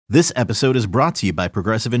This episode is brought to you by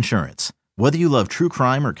Progressive Insurance. Whether you love true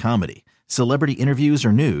crime or comedy, celebrity interviews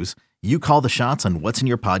or news, you call the shots on what's in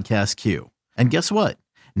your podcast queue. And guess what?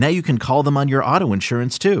 Now you can call them on your auto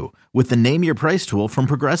insurance too with the Name Your Price tool from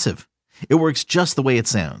Progressive. It works just the way it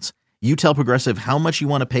sounds. You tell Progressive how much you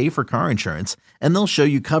want to pay for car insurance, and they'll show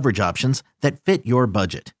you coverage options that fit your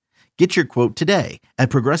budget. Get your quote today at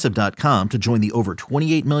Progressive.com to join the over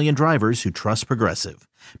 28 million drivers who trust Progressive.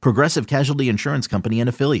 Progressive Casualty Insurance Company and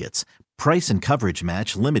Affiliates. Price and coverage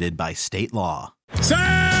match limited by state law.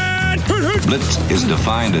 Blitz is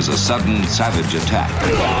defined as a sudden, savage attack.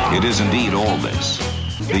 It is indeed all this.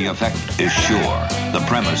 The effect is sure. The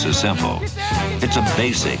premise is simple. It's a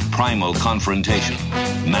basic, primal confrontation,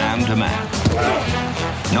 man to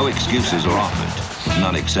man. No excuses are offered.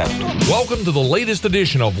 None accepted. Welcome to the latest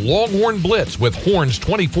edition of Longhorn Blitz with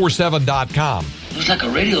horns247.com. Looks like a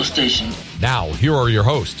radio station. Now, here are your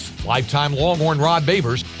hosts, lifetime Longhorn Rod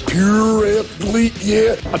Babers, pure athlete,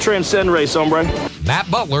 yeah. I transcend race, hombre. Matt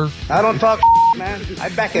Butler. I don't talk man. I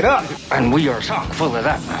back it up. And we are chock full of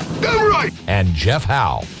that, man. Damn right. And Jeff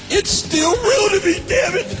Howe. It's still real to me,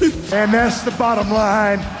 damn it. And that's the bottom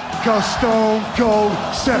line, because Stone Cold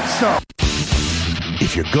said so.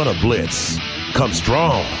 If you're gonna blitz, come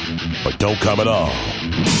strong, but don't come at all.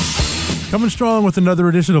 Coming strong with another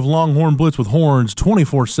edition of Longhorn Blitz with Horns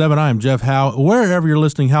 24/7. I am Jeff Howe. Wherever you're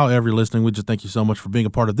listening, however you're listening, we just thank you so much for being a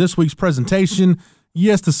part of this week's presentation.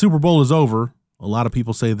 Yes, the Super Bowl is over. A lot of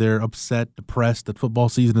people say they're upset, depressed that football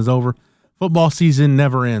season is over. Football season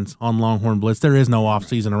never ends on Longhorn Blitz. There is no off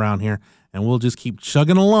season around here, and we'll just keep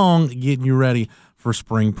chugging along, getting you ready for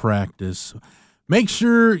spring practice. Make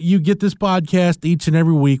sure you get this podcast each and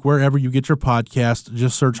every week wherever you get your podcast.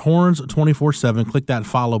 Just search Horns 24/7. Click that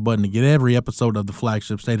follow button to get every episode of the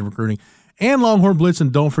flagship State of Recruiting and Longhorn Blitz.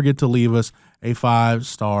 And don't forget to leave us a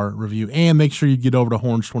 5-star review. And make sure you get over to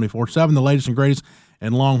Horns 24/7, the latest and greatest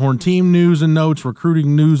and Longhorn team news and notes,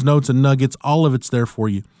 recruiting news, notes, and nuggets. All of it's there for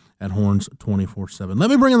you at Horns 24/7. Let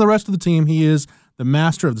me bring in the rest of the team. He is the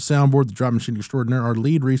master of the soundboard, the drop machine extraordinaire, our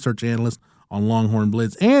lead research analyst on Longhorn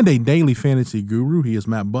Blitz, and a daily fantasy guru. He is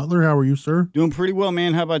Matt Butler. How are you, sir? Doing pretty well,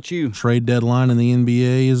 man. How about you? Trade deadline in the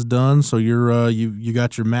NBA is done, so you're you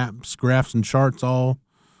got your maps, graphs, and charts all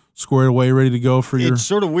squared away, ready to go for your. It's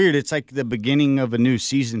sort of weird. It's like the beginning of a new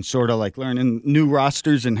season, sort of like learning new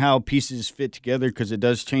rosters and how pieces fit together, because it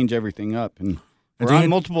does change everything up. And we're on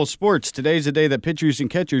multiple sports. Today's the day that pitchers and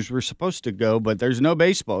catchers were supposed to go, but there's no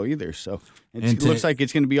baseball either, so it looks like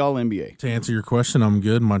it's going to be all NBA. To answer your question, I'm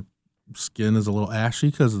good. My skin is a little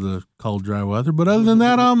ashy because of the cold, dry weather, but other than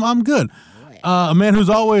that, I'm good. A man who's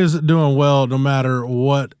always doing well, no matter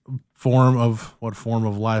what form of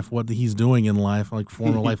life, what he's doing in life, like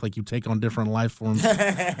form of life, like you take on different life forms.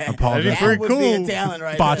 I apologize for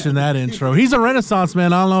botching that intro. He's a Renaissance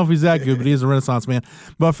man. I don't know if he's that good, but he is a Renaissance man.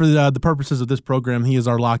 But for the purposes of this program, he is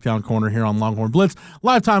our lockdown corner here on Longhorn Blitz.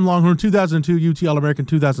 Lifetime Longhorn, 2002 UT All-American,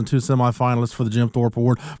 2002 semifinalist for the Jim Thorpe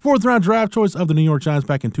Award, 4th-round draft choice of the New York Giants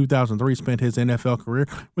back in 2003. Spent his NFL career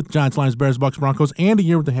with the Giants, Lions, Bears, Bucks, Broncos, and a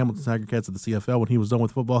year with the Hamilton Tiger Cats of the CFL. When he was done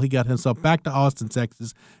with football, he got himself back to Austin,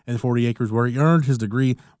 Texas, and 40 acres where he earned his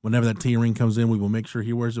degree. Whenever that T-ring comes in, we will make sure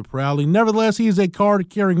he wears it proudly. Nevertheless, he is a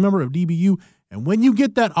card-carrying member of DBU, and when you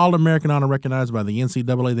get that All-American honor recognized by the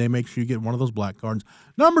NCAA, they make sure you get one of those black cards.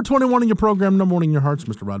 Number 21 in your program, number 1 in your hearts,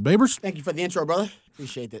 Mr. Rod Babers. Thank you for the intro, brother.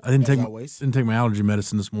 Appreciate it. I didn't take my allergy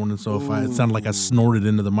medicine this morning, so if it sounded like I snorted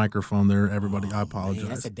into the microphone there, everybody, I apologize.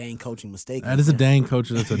 Man, that's a dang coaching mistake. That's a dang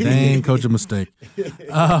coaching mistake.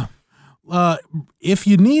 If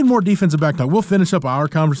you need more defensive back talk, we'll finish up our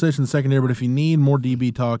conversation in the secondary, but if you need more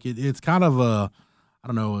DB talk, it's kind of a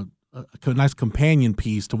nice companion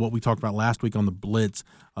piece to what we talked about last week on the Blitz.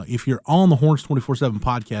 If you're on the Horns 24/7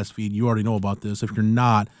 podcast feed, you already know about this. If you're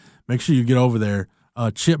not, make sure you get over there.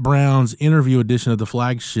 Chip Brown's interview edition of the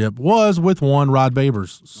flagship was with one Rod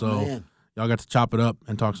Babers. So y'all got to chop it up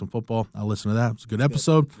and talk some football. I listened to that. It was a good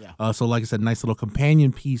episode. Yeah. So like I said, nice little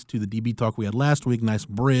companion piece to the DB talk we had last week. Nice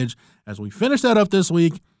bridge as we finish that up this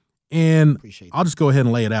week. And I'll just go ahead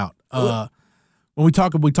and lay it out. When we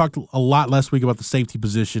talked a lot last week about the safety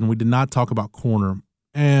position. We did not talk about corner.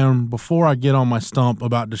 And before I get on my stump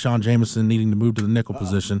about Deshaun Jameson needing to move to the nickel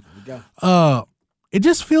position, it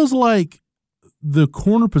just feels like the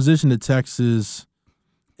corner position at Texas,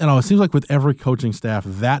 it seems like with every coaching staff,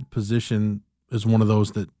 that position is one of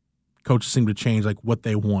those that coaches seem to change, like what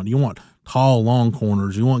they want. You want tall, long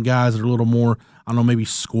corners. You want guys that are a little more, maybe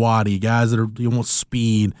squatty, guys that you want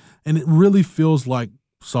speed. And it really feels like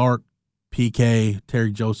Sark, PK,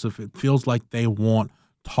 Terry Joseph, it feels like they want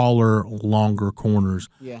taller, longer corners.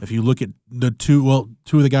 Yeah. If you look at the two of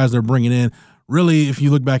the guys they're bringing in, really, if you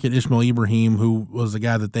look back at Ishmael Ibrahim, who was the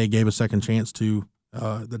guy that they gave a second chance to,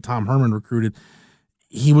 that Tom Herman recruited,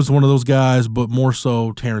 he was one of those guys, but more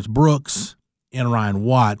so Terrence Brooks and Ryan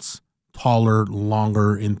Watts, taller,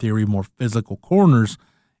 longer, in theory, more physical corners.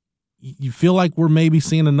 You feel like we're maybe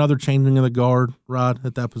seeing another changing of the guard, Rod,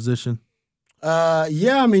 at that position?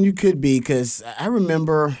 Yeah, I mean, you could be, because I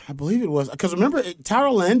believe it was, because remember,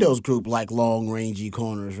 Tyler Lando's group like long, rangy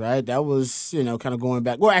corners, right? That was, kind of going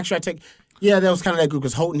back. Well, actually, that was kind of that group,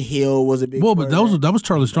 because Houghton Hill was a big Well, but that was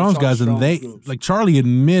Charlie Strong's guys, and like Charlie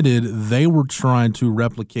admitted they were trying to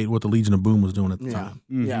replicate what the Legion of Boom was doing at the time.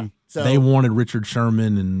 Mm-hmm. Yeah. So they wanted Richard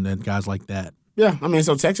Sherman and guys like that. Yeah, I mean,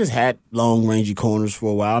 so Texas had long, rangy corners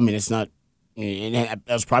for a while. I mean, it's not. And that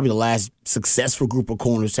was probably the last successful group of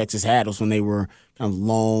corners Texas had was when they were kind of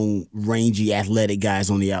long, rangy, athletic guys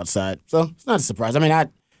on the outside. So it's not a surprise. I mean,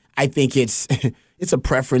 I think it's a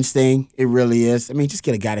preference thing. It really is. I mean, just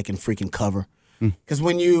get a guy that can freaking cover. Because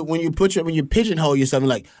when you pigeonhole yourself,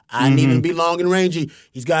 like, I need him to be long and rangy.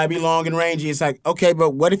 He's got to be long and rangy. It's like, okay,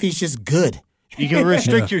 but what if he's just good? You can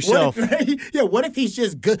restrict yourself. What if he's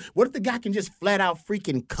just good? What if the guy can just flat out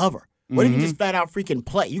freaking cover? What if you just flat out freaking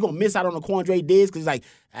play? You're going to miss out on the Quandre Diggs because he's like,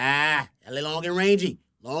 I need long and rangy.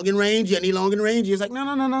 Long and rangy. I need long and rangy. It's like,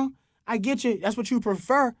 no. I get you. That's what you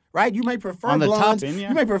prefer, right? You may prefer on the blondes. top end, yeah.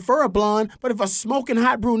 You may prefer a blonde, but if a smoking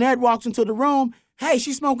hot brunette walks into the room, hey,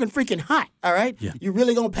 she's smoking freaking hot, all right? Yeah. You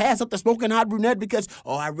really going to pass up the smoking hot brunette because,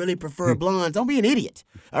 I really prefer blondes. Don't be an idiot,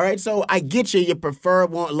 all right? So I get you. You prefer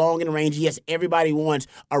long and rangy. Yes, everybody wants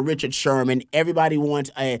a Richard Sherman. Everybody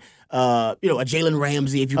wants a Jalen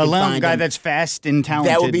Ramsey if you can find a guy him. that's fast and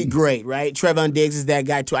talented. That would be great, right? Trevon Diggs is that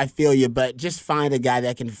guy too. I feel you, but just find a guy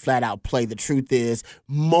that can flat out play. The truth is,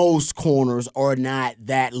 most corners are not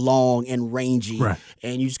that long and rangy, right.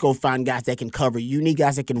 And you just go find guys that can cover. You need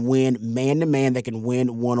guys that can win man to man, that can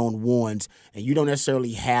win one-on-ones, and you don't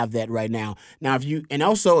necessarily have that right now. Now, if you're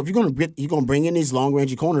gonna bring in these long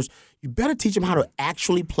rangy corners, you better teach them how to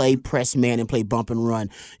actually play press man and play bump and run.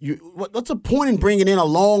 What's the point in bringing in a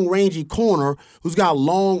long, rangy corner who's got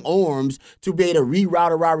long arms to be able to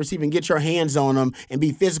reroute a wide receiver and get your hands on them and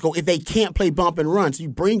be physical if they can't play bump and run? So you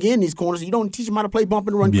bring in these corners, you don't teach them how to play bump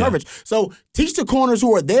and run coverage. So teach the corners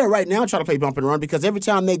who are there right now try to play bump and run, because every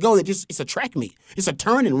time they go, it's a track meet. It's a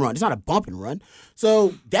turn and run. It's not a bump and run.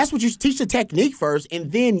 So that's what you teach the technique first,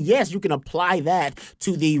 and then, yes, you can apply that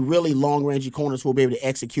to the really long, rangy corners who will be able to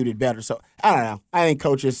execute it better. So, I don't know. I think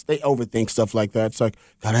coaches, they overthink stuff like that. It's like,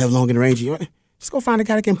 gotta have long and rangy. Just go find a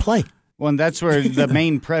guy that can play. Well, and that's where the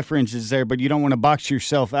main preference is there, but you don't want to box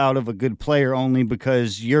yourself out of a good player only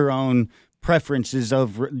because your own preferences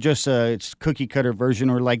of just a cookie-cutter version,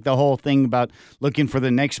 or like the whole thing about looking for the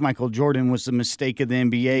next Michael Jordan was the mistake of the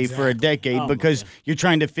NBA for a decade because you're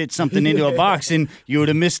trying to fit something into a box, and you would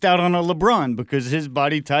have missed out on a LeBron because his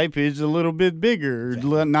body type is a little bit bigger,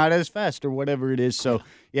 or not as fast, or whatever it is. So,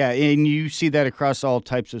 yeah, and you see that across all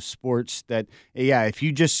types of sports that, if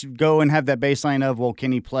you just go and have that baseline of, well,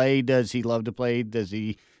 can he play? Does he love to play? Does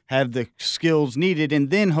he have the skills needed, and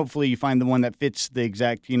then hopefully you find the one that fits the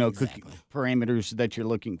exact, cookie parameters that you're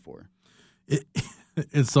looking for.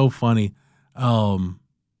 It's so funny. I'm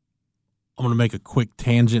going to make a quick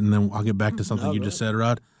tangent, and then I'll get back to something you just said,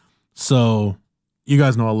 Rod. So you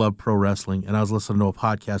guys know I love pro wrestling, and I was listening to a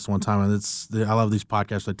podcast one time, and I love these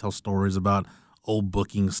podcasts that tell stories about old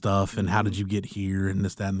booking stuff and how did you get here and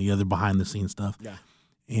this, that, and the other behind-the-scenes stuff. Yeah.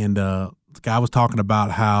 And the guy was talking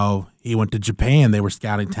about how he went to Japan. They were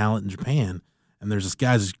scouting talent in Japan. And there's this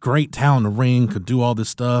guy, this great talent in the ring, could do all this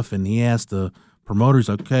stuff. And he asked the promoters,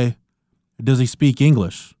 okay, does he speak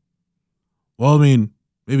English? Well, I mean,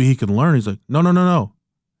 maybe he can learn. He's like, no.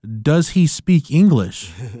 Does he speak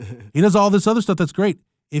English? He does all this other stuff that's great.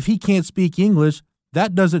 If he can't speak English,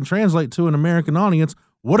 that doesn't translate to an American audience.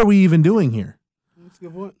 What are we even doing here?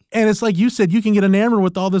 And it's like you said, you can get enamored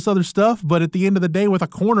with all this other stuff, but at the end of the day, with a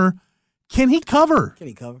corner, can he cover? Can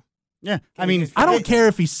he cover? Yeah. I mean, I don't care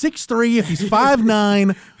if he's 6'3", if he's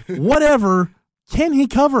 5'9", whatever. Can he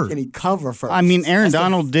cover? Can he cover first? I mean, Aaron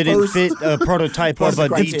Donald didn't fit a prototype of a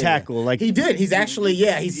D tackle. Like he did. He's actually,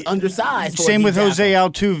 he's undersized. Same with Jose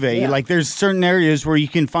Altuve. Yeah. Like, there's certain areas where you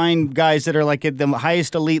can find guys that are like at the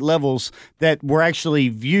highest elite levels that were actually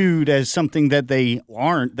viewed as something that they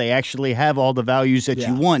aren't. They actually have all the values that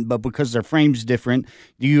you want, but because their frame's different,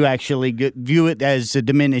 you actually view it as a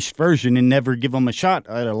diminished version and never give them a shot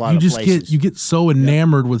at a lot of places. You get so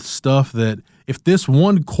enamored with stuff that if this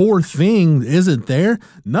one core thing isn't there,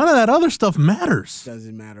 none of that other stuff matters.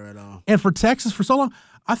 Doesn't matter at all. And for Texas, for so long,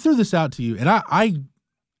 I threw this out to you, and I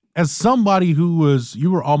as somebody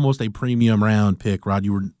you were almost a premium round pick, Rod.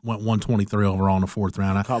 You went 123 overall in the 4th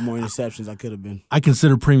round. I caught more interceptions I could have been. I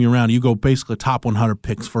consider premium round. You go basically top 100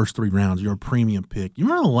 picks first 3 rounds. You're a premium pick. You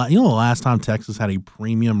remember the last time Texas had a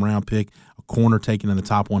premium round pick, a corner taken in the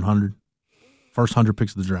top 100? First 100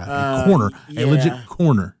 picks of the draft. A corner, a legit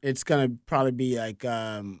corner. It's going to probably be like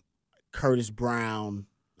Curtis Brown,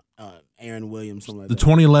 Aaron Williams, something like that. The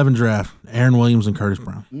 2011 draft, Aaron Williams and Curtis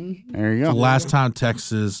Brown. Mm-hmm. There you go. The last time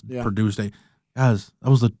Texas produced guys, that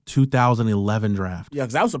was the 2011 draft. Yeah,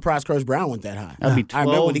 because I was surprised Curtis Brown went that high. That'd be 12 I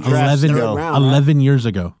remember when he drafted 11 round, 11 years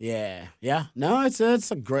ago. Yeah. No, it's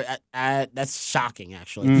a great. That's shocking,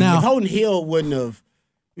 actually. Now, if Holton Hill wouldn't have,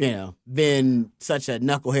 been such a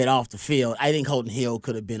knucklehead off the field, I think Holton Hill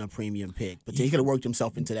could have been a premium pick, but he could have worked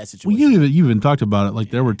himself into that situation. Well, you even talked about it. Like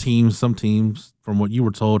there were some teams, from what you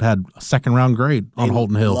were told, had a 2nd round grade on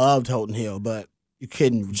Holton Hill. Loved Holton Hill, but you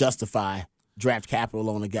couldn't justify draft capital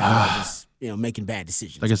on a guy that was, making bad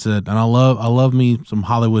decisions. Like I said, and I love me some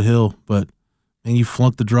Hollywood Hill, but man, you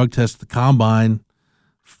flunked the drug test at the combine.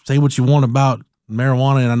 Say what you want about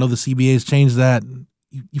marijuana, and I know the CBA's changed that.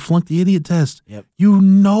 You flunked the idiot test. Yep. You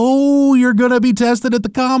know you're going to be tested at the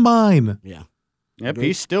combine. Yeah. Yep,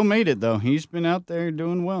 he still made it, though. He's been out there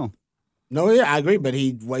doing well. No, yeah, I agree, but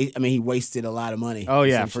he wasted a lot of money. Oh,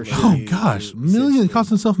 yeah, for sure. Oh, gosh. Cost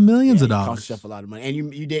himself millions of dollars. Cost himself a lot of money.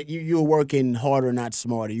 And you were working harder, not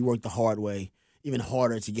smarter. You worked the hard way, even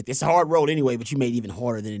harder to get this. It's a hard road anyway, but you made it even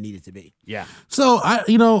harder than it needed to be. Yeah. So, I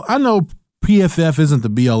know PFF isn't the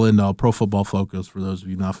be-all, end-all, Pro Football Focus, for those of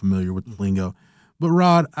you not familiar with the lingo. But,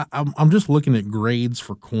 Rod, I'm just looking at grades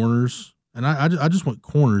for corners, and I just went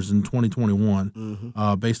corners in 2021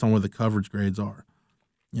 based on where the coverage grades are.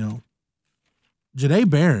 Jahdae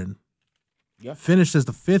Barron finished as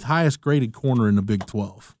the 5th highest graded corner in the Big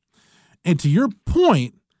 12. And to your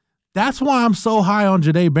point, that's why I'm so high on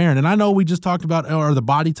Jahdae Barron. And I know we just talked about are the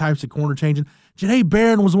body types of corner changing. Jahdae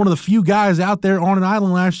Barron was one of the few guys out there on an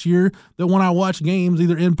island last year that when I watch games,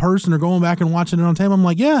 either in person or going back and watching it on tape, I'm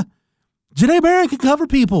like, yeah, Jahdae Barron can cover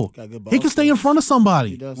people. He can stay in front of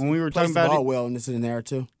somebody. He does. When we were talking about it, well, and it's in there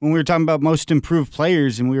too. When we were talking about most improved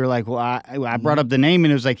players, and we were like, well, I brought up the name,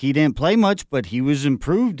 and it was like he didn't play much, but he was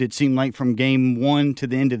improved. It seemed like from game 1 to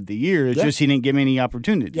the end of the year. It's just he didn't get many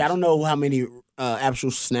opportunities. Yeah, I don't know how many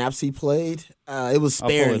actual snaps he played. It was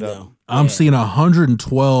sparing though. I'm seeing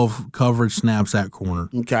 112 coverage snaps at corner.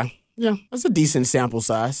 Okay, yeah, that's a decent sample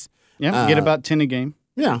size. Yeah, get about 10 a game.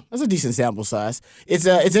 Yeah, that's a decent sample size. It's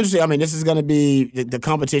interesting. I mean, this is going to be the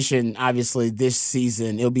competition. Obviously, this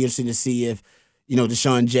season, it'll be interesting to see if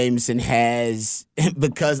Deshaun Jameson has,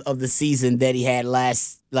 because of the season that he had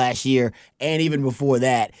last year, and even before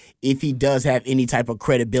that, if he does have any type of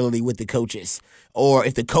credibility with the coaches, or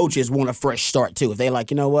if the coaches want a fresh start too. If they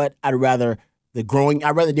like, you know what, I'd rather deal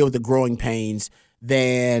with the growing pains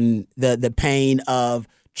than the pain of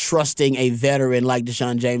trusting a veteran like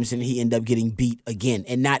Deshaun Jameson. He ended up getting beat again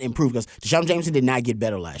and not improved, because Deshaun Jameson did not get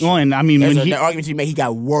better last year. Well, and I mean, the argument to be made, he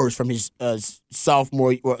got worse from his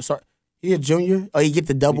sophomore. He a junior? Oh, he get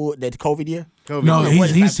the COVID year? No, he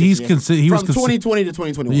was from 2020 to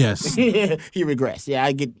 2021. Yes, he regressed. Yeah,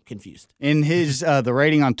 I get confused. In his the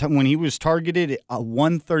rating on when he was targeted, a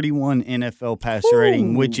 131 NFL passer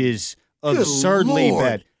rating, which is absurdly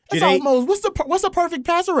bad. That's almost what's the perfect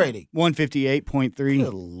passer rating? 158.3.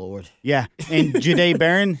 Good Lord. Yeah, and Jahdae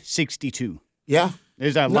Barron 62. Yeah.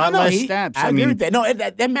 There's a lot less snaps. I agree with that. No,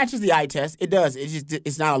 that matches the eye test. It does.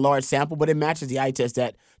 It's not a large sample, but it matches the eye test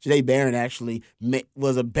that Jahdae Barron actually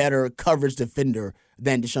was a better coverage defender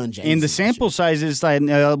than Deshaun Jameson. And the sample size is like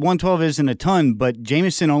 112 isn't a ton, but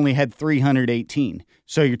Jameson only had 318.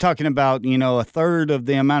 So you're talking about a third of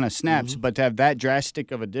the amount of snaps, but to have that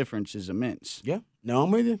drastic of a difference is immense. Yeah. No, I'm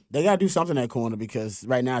with you. They got to do something at corner, because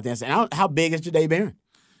right now, how big is Jahdae Barron?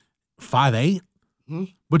 5'8".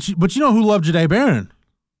 But you know who loved Jahdae Barron?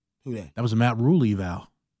 Who that? That was a Matt Rule eval.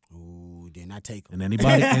 Ooh, didn't I take him? And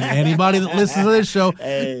anybody that listens to this show,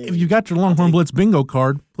 if you got your Longhorn Blitz bingo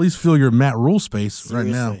card, please fill your Matt Rule space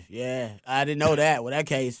Seriously, right now. Yeah, I didn't know that. Well, that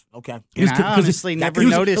case, okay. I honestly never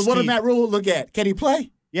noticed. What did Matt Rule look at? Can he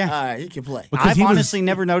play? Yeah. All right, he can play. I've honestly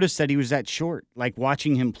never noticed that he was that short, like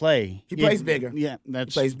watching him play. He plays bigger. Yeah,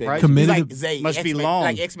 that's he plays bigger. Committed. Zay, must X-Men, be long.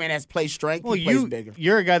 Like X-Man has play strength, well, he plays bigger.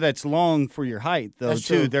 You're a guy that's long for your height, though, that's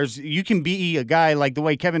too. True. You can be a guy like the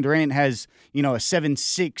way Kevin Durant has, a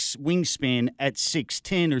 7'6" wingspan at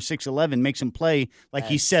 6'10" or 6'11", makes him play like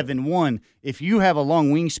he's 7'1". If you have a long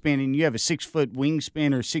wingspan and you have a 6-foot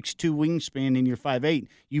wingspan or 6'2" wingspan and you're 5'8",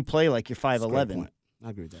 you play like you're 5'11". I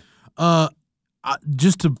agree with that.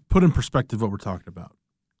 Just to put in perspective what we're talking about,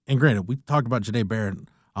 and granted, we talked about Jahdae Barron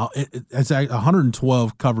It's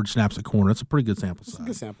 112 coverage snaps at corner. That's a pretty good sample size. That's a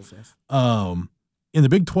good sample size. In the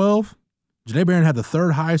Big 12, Jahdae Barron had the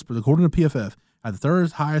third highest, but according to PFF, had the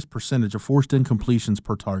third highest percentage of forced incompletions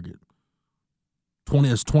per target.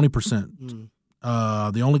 20%.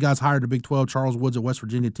 The only guys hired in the Big 12, Charles Woods at West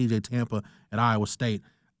Virginia, TJ Tampa at Iowa State.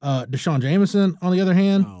 Deshaun Jameson, on the other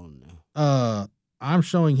hand, I'm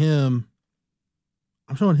showing him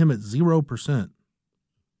at 0%.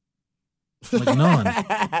 Like none.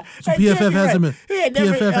 So PFF has him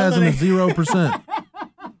at 0%.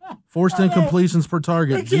 Forced incompletions per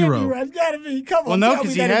target, 0. Come on, well, no,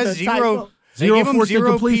 because he has zero. Zero forced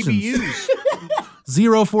incompletions. PBUs.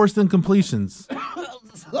 0 forced incompletions.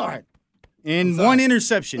 Sorry. And one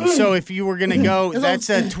interception. So if you were going to go, that's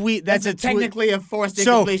a tweet. That's a technically a forced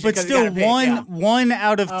incompletion. But still, one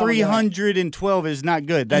out of 312 is not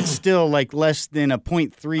good. That's still like less than a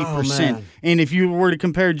 0.3%. And if you were to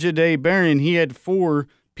compare Jahdae Barron, he had 4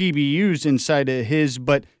 PBUs inside of his.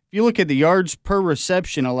 But if you look at the yards per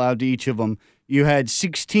reception allowed to each of them, you had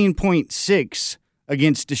 16.6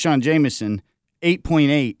 against Deshaun Jameson,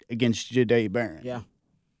 8.8 against Jahdae Barron. Yeah.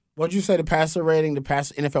 What'd you say the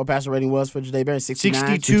NFL passer rating was for Jahdae Barron?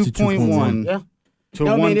 69? 62.1 to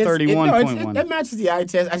 131.1. That matches the eye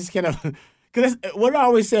test. I just can't – because what I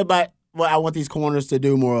always say about what I want these corners to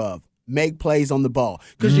do more of, make plays on the ball.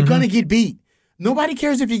 Because you're going to get beat. Nobody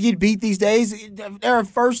cares if you get beat these days. There are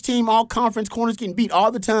first-team all-conference corners getting beat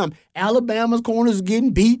all the time. Alabama's corners are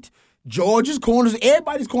getting beat. Georgia's corners,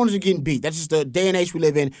 everybody's corners are getting beat. That's just the day and age we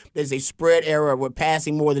live in. There's a spread era. We're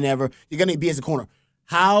passing more than ever. You're going to be as a corner.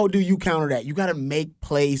 How do you counter that? You got to make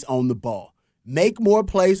plays on the ball. Make more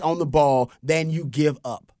plays on the ball than you give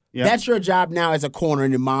up. Yep. That's your job now as a corner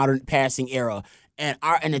in the modern passing era.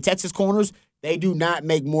 And the Texas corners, they do not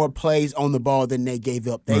make more plays on the ball than they gave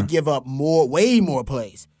up. They give up way more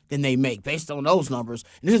plays than they make based on those numbers.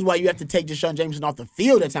 And this is why you have to take Deshaun Jameson off the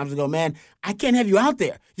field at times and go, man, I can't have you out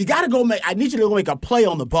there. You got to go I need you to go make a play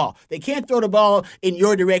on the ball. They can't throw the ball in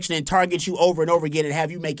your direction and target you over and over again and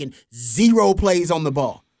have you making 0 plays on the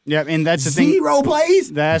ball. Yeah, and that's the thing. 0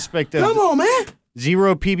 plays? The aspect of. Come on, man.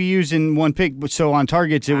 0 PBUs in 1 pick. So on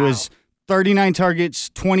targets, it was 39 targets,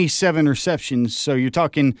 27 receptions. So you're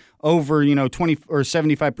talking over, 20 or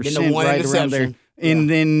 75% right around there.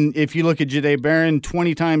 And then if you look at Jahdae Barron,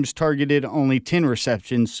 20 times targeted, only 10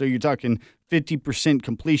 receptions. So you're talking 50%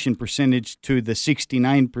 completion percentage to the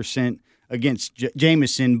 69% against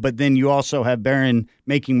Jameson. But then you also have Barron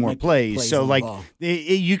making more plays. So,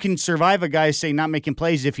 you can survive a guy, say, not making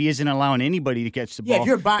plays if he isn't allowing anybody to catch the ball. If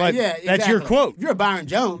you're that's your quote. If you're Byron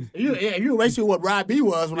Jones, if you're basically what Rod B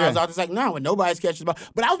was when I was out there, it's like, no, when nobody's catching the ball.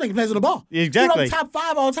 But I was making plays on the ball. Exactly. Dude, I'm top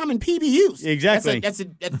 5 all the time in PBUs. Exactly. That's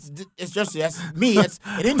me. That's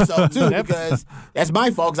an insult, too, because that's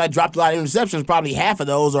my fault because I dropped a lot of interceptions, probably half of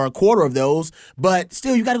those or a quarter of those. But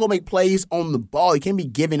still, you got to go make plays on the ball. You can't be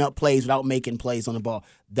giving up plays without making plays on the ball.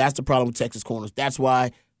 That's the problem with Texas corners. That's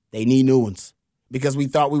why they need new ones, because we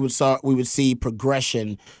thought we would see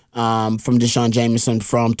progression from Deshaun Jameson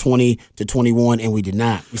from 20 to 21, and we did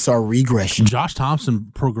not. We saw regression. Josh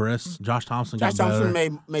Thompson progressed. Josh Thompson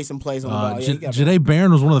made some plays on the ball. Jahdae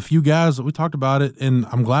Barron was one of the few guys that we talked about it, and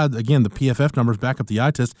I'm glad, again, the PFF numbers back up the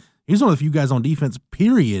eye test. He's one of the few guys on defense,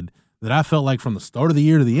 period, that I felt like from the start of the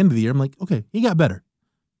year to the end of the year, I'm like, okay, he got better.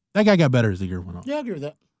 That guy got better as the year went on. Yeah, I agree with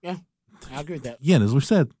that. Yeah. I agree with that. Again, as we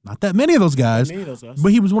said, not that many of those guys,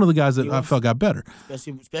 but he was one of the guys that I felt got better.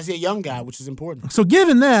 Especially a young guy, which is important. So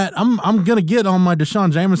given that, I'm going to get on my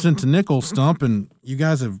Deshaun Jameson to nickel stump, and you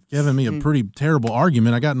guys have given me a pretty terrible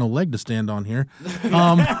argument. I got no leg to stand on here.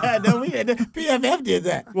 No, PFF did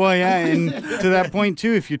that. Well, yeah, and to that point,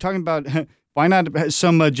 too, if you're talking about why not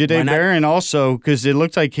some Jahdae Barron also, because it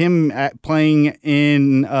looked like him playing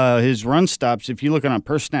in his run stops. If you look on a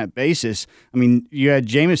per snap basis, I mean, you had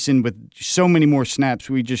Jameson with so many more snaps.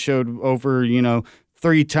 We just showed over,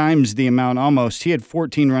 3 times the amount almost. He had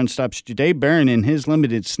 14 run stops. Jahdae Barron in his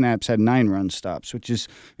limited snaps had 9 run stops, which is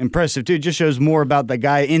impressive too. It just shows more about the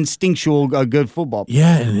guy, instinctual, good football player.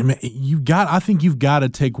 Yeah, and I think you've got to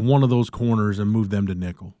take one of those corners and move them to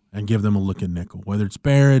nickel and give them a look at nickel. Whether it's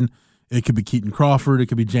Barron, it could be Keaton Crawford, it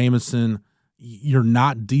could be Jameson. You're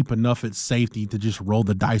not deep enough at safety to just roll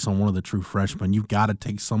the dice on one of the true freshmen. You've got to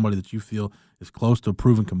take somebody that you feel is close to a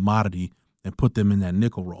proven commodity and put them in that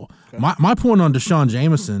nickel role. Okay. My point on Deshaun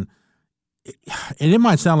Jameson, and it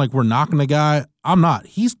might sound like we're knocking the guy. I'm not.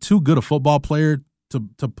 He's too good a football player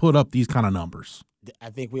to put up these kind of numbers. I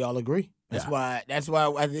think we all agree. That's why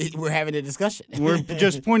I think we're having a discussion. We're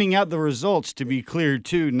just pointing out the results, to be clear,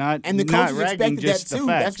 too, not and the not coaches ragging expected just that too. the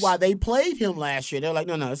facts. That's why they played him last year. They're like,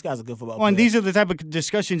 no, this guy's a good football player. And these are the type of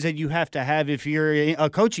discussions that you have to have if you're a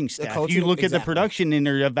coaching staff. You look at the production and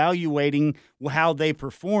they're evaluating how they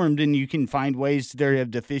performed, and you can find ways they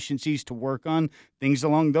have deficiencies to work on, things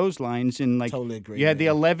along those lines. And like, totally agree. You had the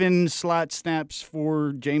 11 slot snaps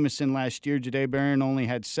for Jameson last year. Jahdae Barron only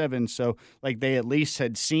had 7, so like they at least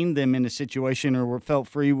had seen them in a situation or felt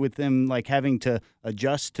free with them like having to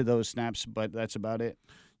adjust to those snaps, but that's about it.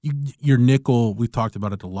 Your nickel, we've talked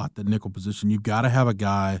about it a lot, the nickel position. You got to have a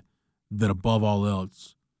guy that above all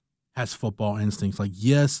else has football instincts. Like,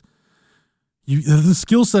 yes, the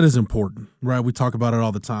skill set is important, right? We talk about it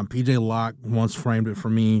all the time. P.J. Locke once framed it for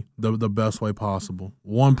me the best way possible.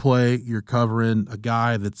 One play, you're covering a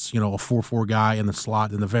guy that's, a 4-4 guy in the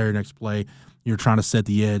slot. In the very next play, you're trying to set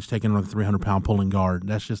the edge, taking on a 300-pound pulling guard.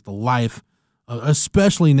 That's just the life,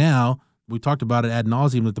 especially now. We talked about it ad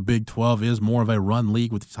nauseum that the Big 12 is more of a run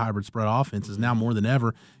league with these hybrid spread offenses. Now more than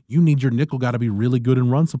ever, you need your nickel guy to be really good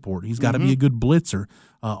in run support. He's got to be a good blitzer.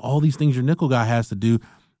 All these things your nickel guy has to do.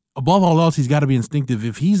 Above all else, he's got to be instinctive.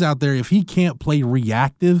 If he's out there, if he can't play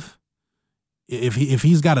reactive, if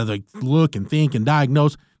he's got to like look and think and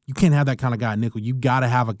diagnose, you can't have that kind of guy at nickel. You got to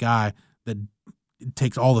have a guy that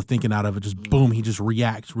takes all the thinking out of it. Just boom, he just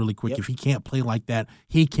reacts really quick. Yep. If he can't play like that,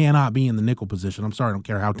 he cannot be in the nickel position. I'm sorry, I don't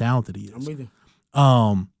care how talented he is. I'm with you.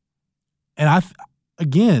 And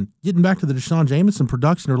again, getting back to the Deshaun Jameson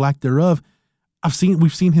production or lack thereof,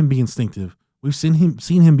 we've seen him be instinctive. We've seen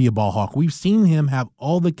him be a ball hawk. We've seen him have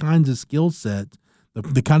all the kinds of skill sets,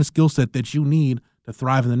 the kind of skill set that you need to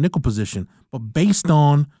thrive in the nickel position. But based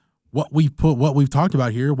on what we've talked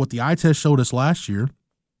about here, what the eye test showed us last year,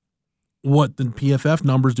 what the PFF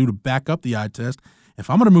numbers do to back up the eye test, if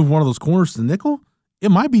I'm going to move one of those corners to nickel,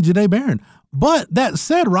 it might be Jahdae Barron. But that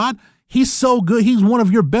said, Rod, he's so good. He's one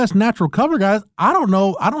of your best natural cover guys. I don't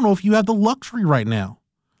know if you have the luxury right now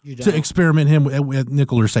to experiment him with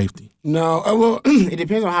nickel or safety. No, well, it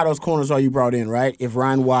depends on how those corners are you brought in, right? If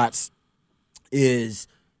Ryan Watts is,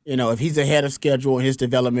 if he's ahead of schedule in his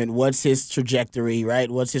development, what's his trajectory, right?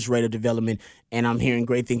 What's his rate of development? And I'm hearing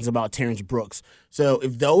great things about Terrence Brooks. So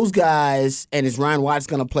if those guys, and is Ryan Watts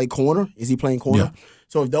going to play corner? Is he playing corner? Yeah.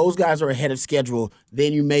 So if those guys are ahead of schedule,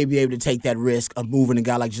 then you may be able to take that risk of moving a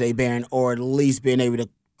guy like Jahdae Barron, or at least being able to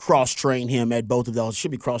cross-train him at both of those. Should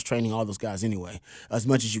be cross-training all those guys anyway, as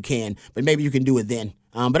much as you can. But maybe you can do it then.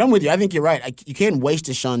 But I'm with you. I think you're right. You can't waste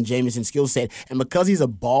Deshaun Jameson's skill set. And because he's a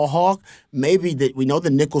ball hawk, maybe we know the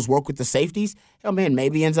nickels work with the safeties. Hell, man,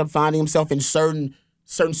 maybe he ends up finding himself in certain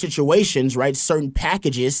situations, right? Certain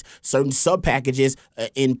packages, certain sub-packages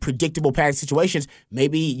in predictable package situations.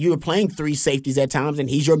 Maybe you're playing 3 safeties at times, and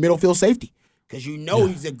he's your middle field safety. Because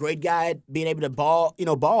he's a great guy at being able to ball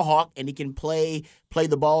hawk, and he can play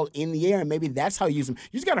the ball in the air, and maybe that's how you use him.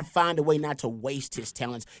 You just got to find a way not to waste his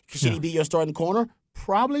talents. Should he be your starting corner?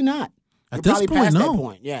 Probably not. You're probably past that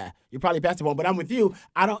point. Yeah, you're probably past the point. But I'm with you.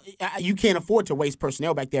 You can't afford to waste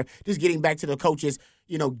personnel back there. Just getting back to the coaches,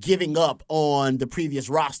 giving up on the previous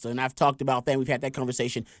roster. And I've talked about that. We've had that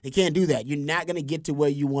conversation. They can't do that. You're not going to get to where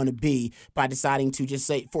you want to be by deciding to just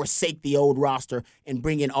forsake the old roster and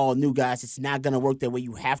bring in all new guys. It's not going to work that way.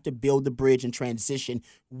 You have to build the bridge and transition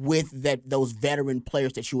with those veteran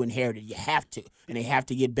players that you inherited. You have to, and they have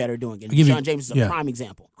to get better doing it. Deshaun James is a prime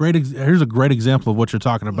example. Here's a great example of what you're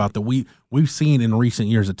talking about that we've seen in recent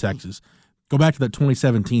years at Texas. Go back to that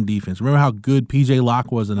 2017 defense. Remember how good P.J.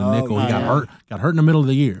 Locke was in the nickel? He got hurt in the middle of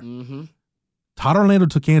the year. Mm-hmm. Todd Orlando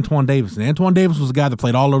took Antoine Davis, and Antoine Davis was a guy that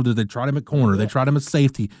played all over. They tried him at corner. They tried him at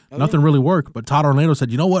safety. Nothing really worked. But Todd Orlando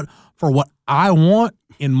said, you know what? For what I want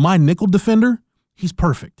in my nickel defender, he's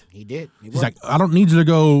perfect. He did. He's like, I don't need you to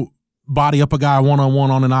go body up a guy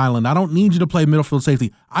one-on-one on an island. I don't need you to play middle field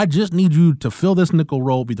safety. I just need you to fill this nickel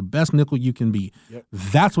role, be the best nickel you can be. Yep.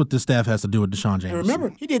 That's what this staff has to do with Deshaun Jameson. And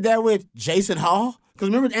remember, he did that with Jason Hall. Because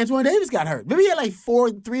remember, Antoine Davis got hurt. Remember, he had like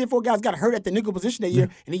 3 or 4 guys got hurt at the nickel position that year,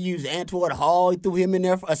 and he used Antoine Hall. He threw him in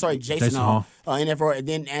there. Jason Hall. In there and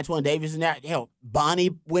then Antoine Davis in there. Hell, Bonnie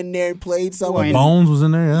went in there and played some. Bones was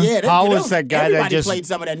in there, yeah. Hall was that guy that just played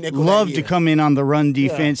some of that nickel loved to come in on the run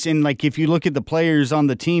defense. And like if you look at the players on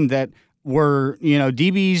the team that were,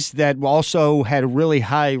 DBs that also had really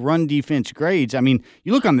high run defense grades. I mean,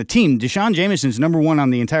 you look on the team, Deshaun Jameson's number 1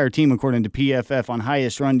 on the entire team according to PFF on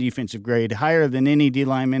highest run defensive grade, higher than any D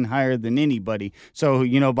lineman, higher than anybody. So,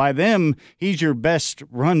 by them, he's your best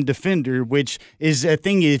run defender, which is a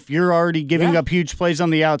thing if you're already giving up huge plays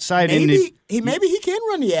on the outside. Maybe he can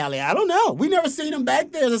run the alley. I don't know. We never seen him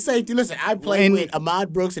back there as a safety. Listen, I played with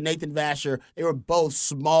Ahmad Brooks and Nathan Vasher. They were both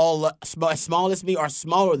small as me or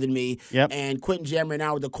smaller than me. Yep. And Quentin Jammer and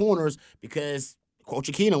I were the corners because Coach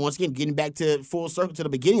Aquino, once again, getting back to full circle to the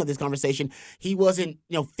beginning of this conversation, he wasn't,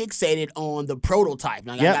 fixated on the prototype.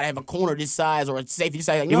 Now, I got to have a corner this size or a safety this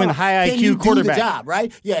size. He went high IQ quarterback. Do the job,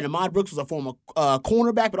 right? Yeah, and Ahmad Brooks was a former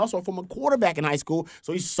cornerback, but also a former quarterback in high school.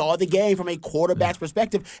 So he saw the game from a quarterback's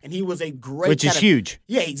perspective, and he was a great Which is huge.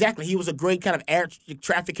 Yeah, exactly. He was a great kind of air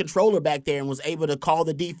traffic controller back there and was able to call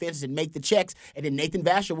the defense and make the checks. And then Nathan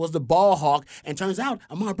Vasher was the ball hawk. And turns out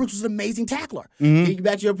Ahmad Brooks was an amazing tackler. Getting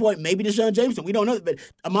back to your point, maybe Deshaun Jameson, we don't know. But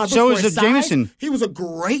Ahmad Brooks, so for is his size, Jameson. He was a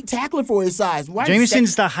great tackler for his size.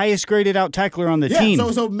 Jameson's the highest graded out tackler on the team.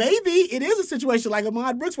 So maybe it is a situation like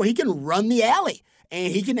Ahmad Brooks where he can run the alley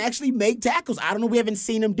and he can actually make tackles. I don't know. We haven't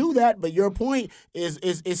seen him do that, but your point is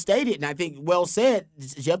stated, and I think well said,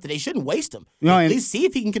 Jeff, that they shouldn't waste him. At least see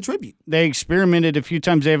if he can contribute. They experimented a few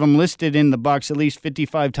times. They have him listed in the box at least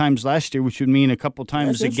 55 times last year, which would mean a couple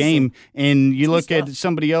times a game. And you look at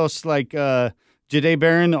somebody else like Jahdae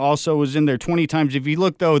Barron also was in there 20 times. If you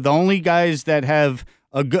look, though, the only guys that have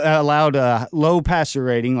allowed a low passer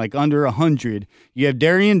rating, like under 100, you have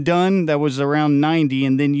Darian Dunn that was around 90,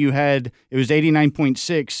 and then it was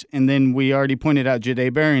 89.6, and then we already pointed out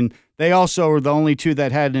Jahdae Barron. They also were the only two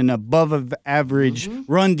that had an above-average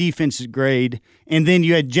run defense grade. And then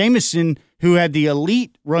you had Jameson, who had the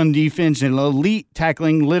elite run defense and elite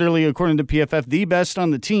tackling, literally, according to PFF, the best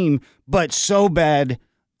on the team, but so bad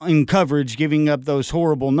in coverage, giving up those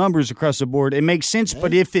horrible numbers across the board. It makes sense,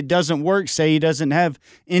 but if it doesn't work, say he doesn't have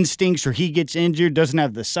instincts or he gets injured, doesn't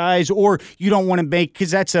have the size, or you don't want to make, because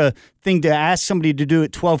that's a thing to ask somebody to do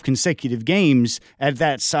it 12 consecutive games at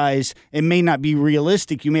that size. It may not be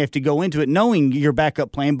realistic. You may have to go into it knowing your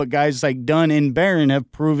backup plan, but guys like Dunn and Barron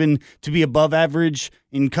have proven to be above average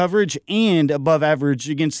in coverage and above average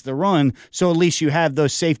against the run, so at least you have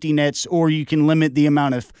those safety nets, or you can limit the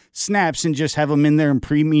amount of snaps and just have them in there in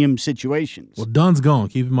premium situations. Well, Dunn's gone.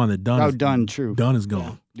 Keep in mind that Dunn is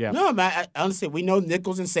gone. Yeah. No, man, honestly, we know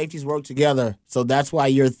nickels and safeties work together, so that's why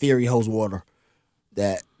your theory holds water.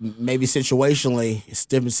 That maybe situationally,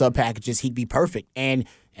 different sub packages, he'd be perfect. And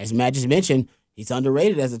as Matt just mentioned, he's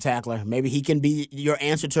underrated as a tackler. Maybe he can be your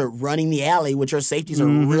answer to running the alley, which your safeties are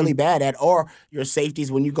really bad at, or your safeties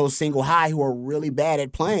when you go single high who are really bad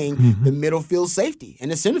at playing the middle field safety and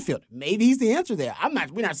the center field. Maybe he's the answer there.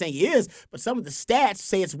 We're not saying he is, but some of the stats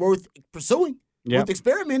say it's worth pursuing, worth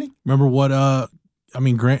experimenting. Remember what?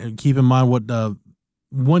 Grant. Keep in mind what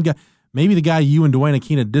one guy, maybe the guy you and Dwayne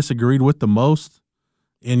Aquina disagreed with the most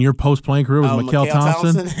in your post-playing career was Mikael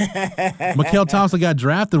Thompson. Mikael Thompson got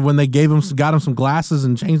drafted when they got him some glasses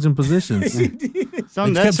and changed him positions. They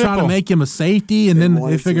kept trying to make him a safety, and then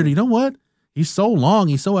they figured, you know what? He's so long,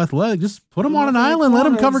 he's so athletic. Just put him on an island, let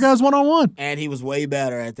him cover guys one-on-one. And he was way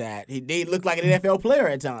better at that. He looked like an NFL player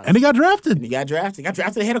at times. And he got drafted. He got drafted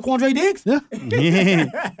ahead of Quandre Diggs. Yeah.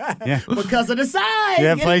 Because of the size.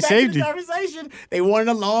 Yeah, play safety. Conversation. They wanted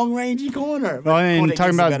a long-rangey corner. Well, and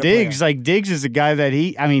talking about Diggs, player. like Diggs is a guy that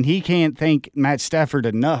he can't thank Matt Stafford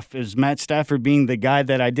enough. Is Matt Stafford being the guy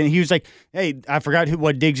that I didn't. He was like, hey, I forgot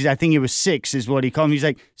what Diggs is. I think it was 6 is what he called him. He's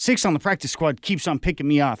like, 6 on the practice squad keeps on picking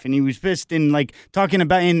me off. And he was pissed and like talking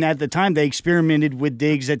about, and at the time they experimented with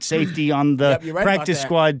Diggs at safety on the practice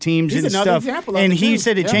squad teams and stuff. And he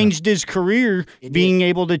said it changed his career, being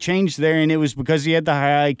able to change there, and it was because he had the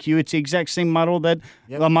high IQ. It's the exact same model that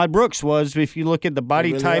Ahmad Brooks was. If you look at the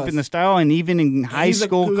body type and the style, and even in high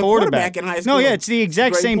school quarterback. In high school. No, yeah, it's the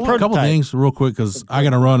exact same prototype. A couple things real quick because I got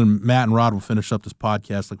to run, and Matt and Rod will finish up this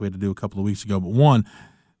podcast like we had to do a couple of weeks ago. But one,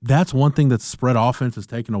 that's one thing that spread offense is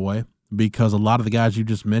taken away. Because a lot of the guys you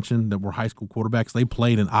just mentioned that were high school quarterbacks, they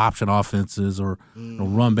played in option offenses or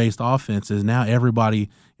run-based offenses. Now everybody's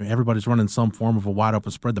running some form of a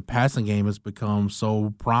wide-open spread. The passing game has become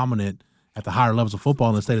so prominent at the higher levels of football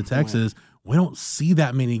in the state of Texas we don't see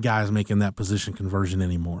that many guys making that position conversion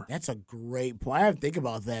anymore. That's a great point. I didn't think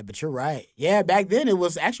about that, but you're right. Yeah, back then it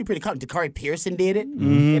was actually pretty common. Dakari Pearson did it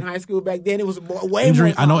in high school back then. It was way more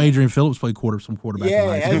common. I know Adrian Phillips played some quarterback in high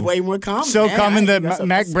school. Yeah, it's way more common. So common that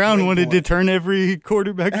Mac Brown wanted to turn every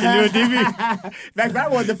quarterback into a DB. Mac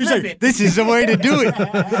Brown wanted to flip it. This is the way to do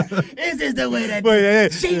it. This is the way to do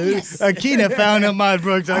it. Genius. Akina found up my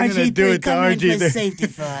Brooks. I'm going to do it to RG. Safety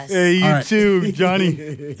for us. Hey, you too,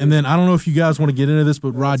 Johnny. And then I don't know if you guys want to get into this,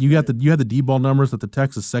 but Rod, you had the D-ball numbers that the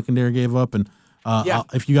Texas secondary gave up, and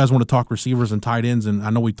if you guys want to talk receivers and tight ends, and I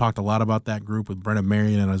know we talked a lot about that group with Brennan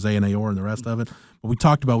Marion and Isaiah Nayor and the rest of it,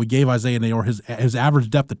 but we gave Isaiah Nayor his average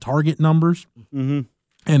depth of target numbers and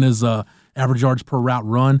his average yards per route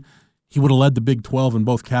run. He would have led the Big 12 in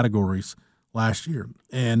both categories last year,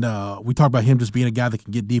 and we talked about him just being a guy that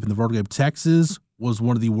can get deep in the vertical game. Texas was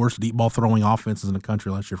one of the worst deep ball throwing offenses in the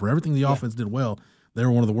country last year. For everything the offense did well, they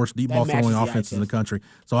were one of the worst deep ball throwing offenses in the country.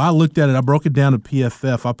 So I looked at it. I broke it down to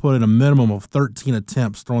PFF. I put in a minimum of 13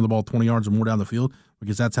 attempts throwing the ball 20 yards or more down the field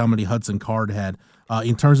because that's how many Hudson Card had.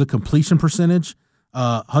 In terms of completion percentage,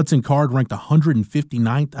 Hudson Card ranked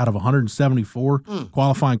 159th out of 174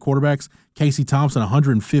 qualifying quarterbacks. Casey Thompson,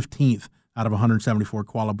 115th out of 174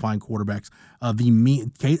 qualifying quarterbacks.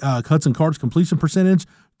 Hudson Card's completion percentage,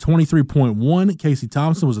 23.1. Casey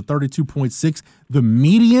Thompson was at 32.6. The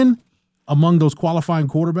median among those qualifying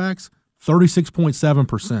quarterbacks,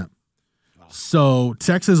 36.7%. So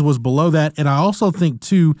Texas was below that. And I also think,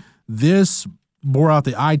 too, this bore out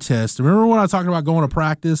the eye test. Remember when I was talking about going to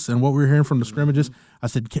practice and what we were hearing from the scrimmages? I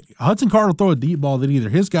said, Hudson Card will throw a deep ball that either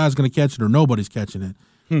his guy's going to catch it or nobody's catching it.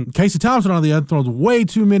 Casey Thompson, on the other, throws way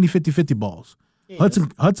too many 50-50 balls. Yes.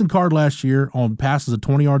 Hudson Card last year on passes of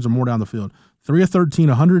 20 yards or more down the field, 3 of 13,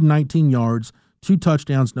 119 yards, 2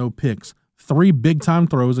 touchdowns, no picks. 3 big-time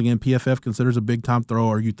throws. Again, PFF considers a big-time throw.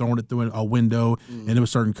 Are you throwing it through a window and it was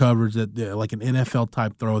certain coverage that like an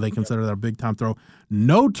NFL-type throw, they consider that a big-time throw.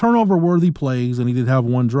 No turnover-worthy plays, and he did have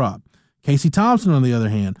 1 drop. Casey Thompson, on the other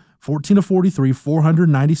hand, 14 of 43,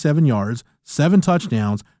 497 yards, 7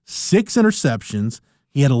 touchdowns, 6 interceptions.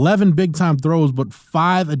 He had 11 big-time throws, but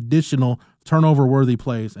 5 additional turnover-worthy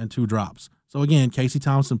plays and 2 drops. So, again, Casey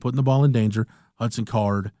Thompson putting the ball in danger. Hudson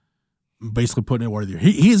Card basically putting it where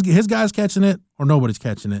his guy's catching it or nobody's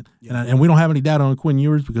catching it. Yeah. And we don't have any data on Quinn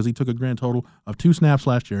Ewers because he took a grand total of 2 snaps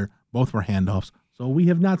last year. Both were handoffs. So we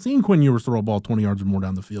have not seen Quinn Ewers throw a ball 20 yards or more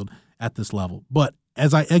down the field at this level. But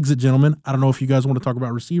as I exit, gentlemen, I don't know if you guys want to talk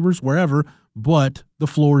about receivers, wherever, but the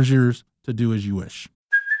floor is yours to do as you wish.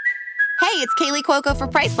 Hey, it's Kaylee Cuoco for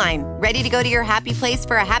Priceline. Ready to go to your happy place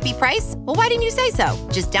for a happy price? Well, why didn't you say so?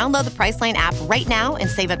 Just download the Priceline app right now and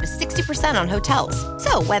save up to 60% on hotels.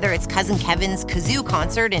 So whether it's Cousin Kevin's Kazoo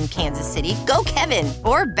Concert in Kansas City, go Kevin,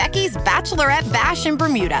 or Becky's Bachelorette Bash in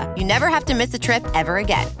Bermuda, you never have to miss a trip ever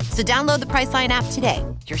again. So download the Priceline app today.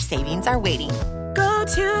 Your savings are waiting. Go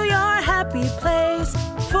to your happy place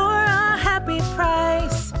for a happy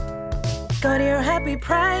price. Go to your happy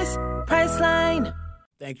price, Priceline.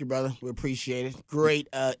 Thank you, brother. We appreciate it. Great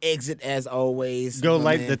exit as always. Go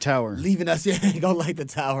light the tower. Leaving us, go light the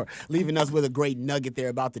tower. Leaving us with a great nugget there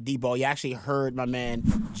about the deep ball. You actually heard my man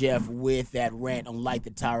Jeff with that rant on Light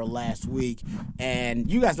the Tower last week.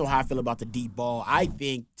 And you guys know how I feel about the deep ball. I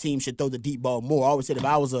think teams should throw the deep ball more. I always said if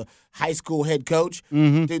I was a high school head coach,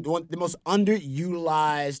 the most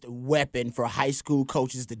underutilized weapon for high school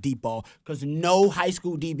coaches is the deep ball because no high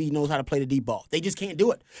school DB knows how to play the deep ball. They just can't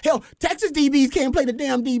do it. Hell, Texas DBs can't play the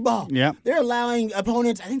damn deep ball. Yeah. They're allowing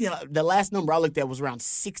opponents, I think the last number I looked at was around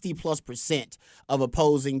 60+% of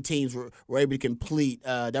opposing teams were able to complete,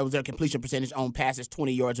 that was their completion percentage on passes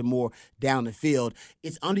 20 yards or more down the field.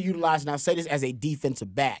 It's underutilized, and I'll say this as a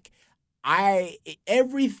defensive back.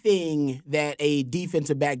 Everything that a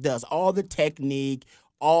defensive back does, all the technique,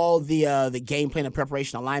 all the game plan and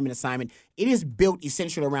preparation, alignment, assignment, it is built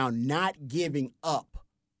essentially around not giving up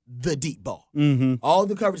the deep ball. All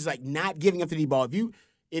the coverage is like not giving up the deep ball.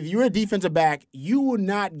 If you're a defensive back, you will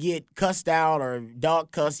not get cussed out or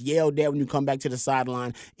dog cussed, yelled at when you come back to the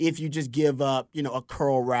sideline if you just give up, a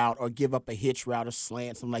curl route or give up a hitch route or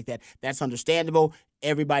slant, something like that. That's understandable.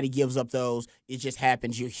 Everybody gives up those. It just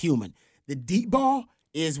happens. You're human. The deep ball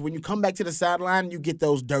is when you come back to the sideline, you get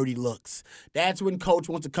those dirty looks. That's when coach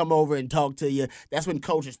wants to come over and talk to you. That's when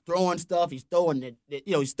coach is throwing stuff. He's throwing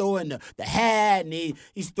he's throwing the hat and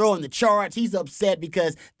he's throwing the charts. He's upset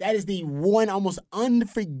because that is the one almost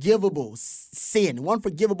unforgivable sin, one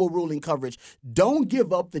forgivable rule in coverage. Don't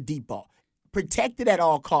give up the deep ball. Protect it at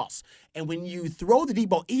all costs. And when you throw the deep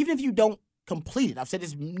ball, even if you don't complete it, I've said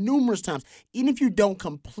this numerous times, even if you don't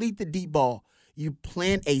complete the deep ball, you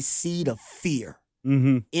plant a seed of fear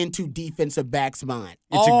into defensive backs' mind.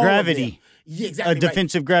 It's a gravity. Yeah, exactly. A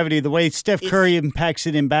defensive gravity, the way Steph Curry impacts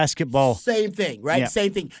it in basketball. Same thing, right? Yeah.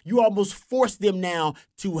 Same thing. You almost force them now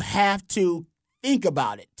to have to think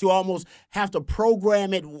about it, to almost have to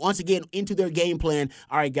program it once again into their game plan.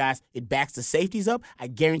 All right, guys, it backs the safeties up. I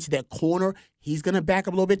guarantee that corner, he's going to back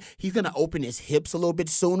up a little bit. He's going to open his hips a little bit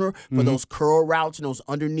sooner for those curl routes and those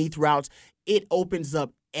underneath routes. It opens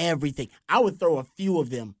up everything. I would throw a few of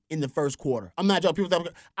them in the first quarter. I'm not joking.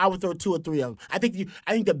 I would throw 2 or 3 of them. I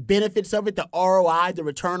think the benefits of it, the ROI, the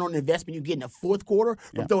return on investment you get in the fourth quarter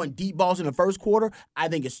from throwing deep balls in the first quarter, I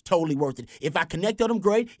think it's totally worth it. If I connect on them,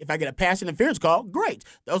 great. If I get a pass interference call, great.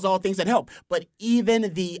 Those are all things that help. But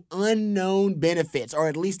even the unknown benefits, or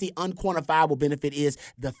at least the unquantifiable benefit, is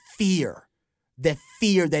the fear. The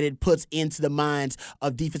fear that it puts into the minds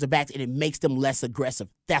of defensive backs, and it makes them less aggressive.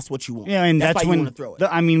 That's what you want. Yeah, and that's why when you want to throw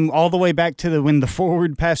it. all the way back to when the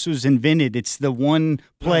forward pass was invented. It's the one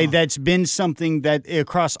play that's been something that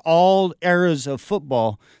across all eras of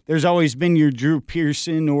football, there's always been your Drew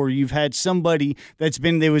Pearson, or you've had somebody that's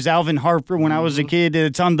been. There was Alvin Harper when I was a kid.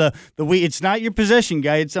 It's on the weak. It's not your possession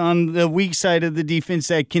guy. It's on the weak side of the defense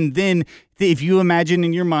that can then. If you imagine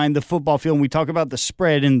in your mind the football field, and we talk about the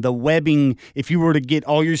spread and the webbing, if you were to get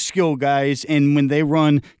all your skill guys and when they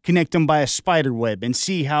run, connect them by a spider web and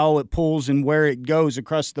see how it pulls and where it goes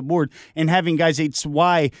across the board. And having guys, it's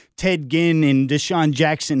why Ted Ginn and Deshaun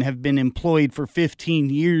Jackson have been employed for 15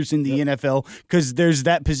 years in the NFL, because there's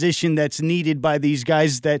that position that's needed by these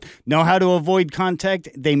guys that know how to avoid contact.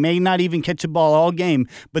 They may not even catch a ball all game,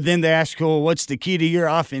 but then they ask, well, what's the key to your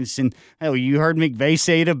offense? And hell, you heard McVay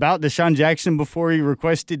say it about Deshaun Jackson before he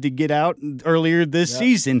requested to get out earlier this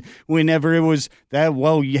season, whenever it was that,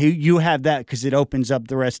 well, you have that because it opens up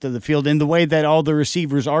the rest of the field and the way that all the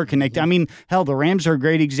receivers are connected. I mean, hell, the Rams are a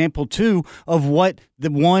great example, too, of what the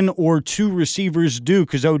 1 or 2 receivers do,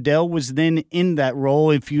 because Odell was then in that role.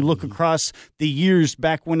 If you look across the years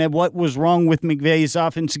back when what was wrong with McVay's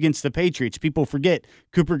offense against the Patriots, people forget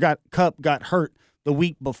Cooper Kupp got hurt the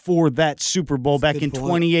week before that Super Bowl back in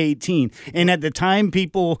 2018. And at the time,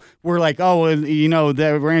 people were like, oh,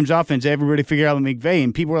 the Rams offense, everybody figured out McVay.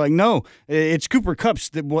 And people were like, no, it's Cooper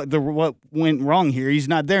Kupp's what went wrong here. He's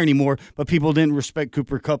not there anymore. But people didn't respect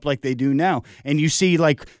Cooper Kupp like they do now. And you see,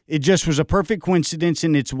 like, it just was a perfect coincidence,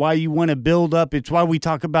 and it's why you want to build up. It's why we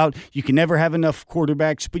talk about you can never have enough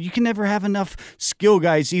quarterbacks, but you can never have enough skill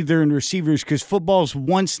guys either in receivers, because football's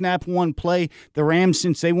one snap, one play. The Rams,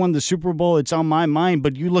 since they won the Super Bowl, it's on my mind,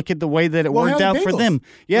 but you look at the way that it worked out for them.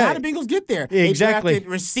 Yeah, how did the Bengals get there? Exactly. They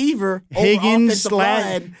drafted receiver Higgins.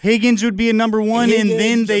 Higgins would be a number 1, and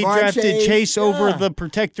then they drafted Chase over the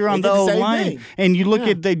protector on the O-line. And you look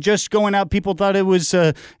at they just going out. People thought it was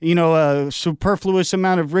a superfluous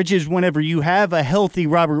amount of riches whenever you have a healthy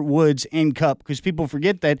Robert Woods and Kupp, because people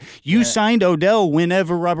forget that you signed Odell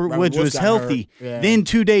whenever Robert Woods was healthy. Then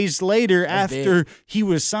 2 days later, after he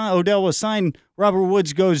was signed, Odell was signed, Robert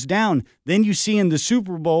Woods goes down. Then you see in the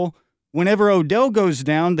Super Bowl, whenever Odell goes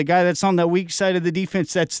down, the guy that's on that weak side of the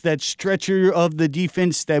defense, that's that stretcher of the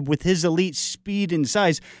defense that with his elite speed and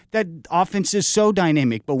size, that offense is so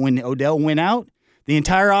dynamic. But when Odell went out, the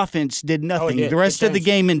entire offense did nothing. The rest of the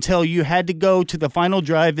game until you had to go to the final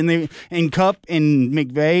drive, and Kupp and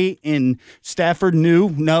McVay and Stafford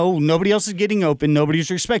knew, no, nobody else is getting open.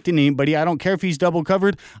 Nobody's respecting anybody. I don't care if he's double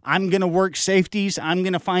covered. I'm going to work safeties. I'm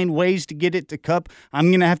going to find ways to get it to Kupp. I'm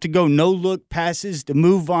going to have to go no-look passes to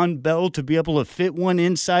move on Bell to be able to fit one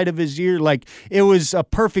inside of his ear. Like, it was a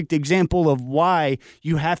perfect example of why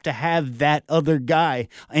you have to have that other guy,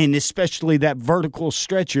 and especially that vertical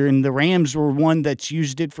stretcher. And the Rams were one that's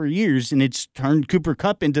used it for years, and it's turned Cooper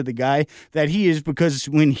Kupp into the guy that he is, because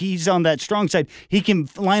when he's on that strong side, he can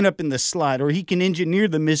line up in the slot, or he can engineer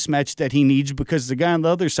the mismatch that he needs, because the guy on the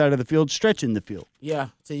other side of the field stretching the field. Yeah,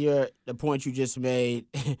 to the point you just made,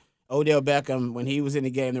 Odell Beckham, when he was in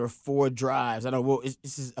the game, there were 4 drives. I know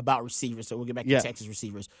this is about receivers, so we'll get back to Texas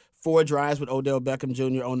receivers. 4 drives with Odell Beckham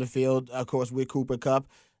Jr. on the field, of course, with Cooper Kupp.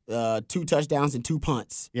 2 touchdowns and 2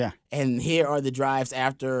 punts. Yeah. And here are the drives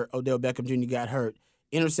after Odell Beckham Jr. got hurt.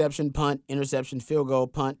 Interception, punt, interception, field goal,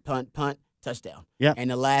 punt, touchdown. Yeah.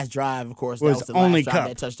 And the last drive, of course, that was the only last drive,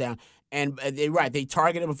 that touchdown. And they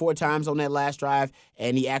targeted him 4 times on that last drive,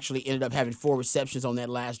 and he actually ended up having 4 receptions on that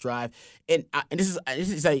last drive. And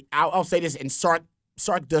I'll say this, and Sark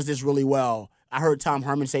does this really well. I heard Tom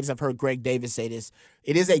Herman say this. I've heard Greg Davis say this.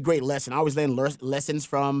 It is a great lesson. I always learn lessons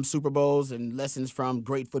from Super Bowls and lessons from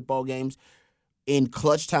great football games. In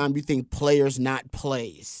clutch time, you think players, not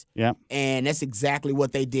plays. Yeah. And that's exactly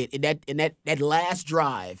what they did. In that last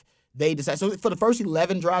drive, they decided. So for the first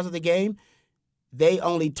 11 drives of the game, they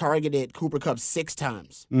only targeted Cooper Kupp 6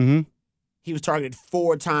 times. Mm-hmm. He was targeted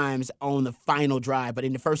 4 times on the final drive, but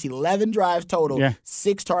in the first 11 drives total,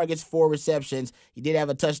 6 targets, 4 receptions. He did have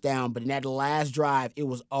a touchdown, but in that last drive, it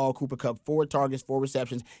was all Cooper Kupp. 4 targets, 4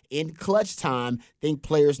 receptions. In clutch time, think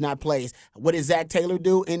players, not plays. What did Zach Taylor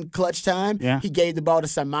do in clutch time? Yeah. He gave the ball to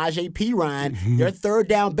Samaje Perine, their third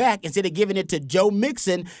down back, instead of giving it to Joe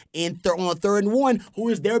Mixon on 3rd and 1, who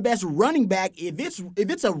is their best running back. If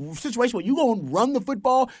it's a situation where you're going to run the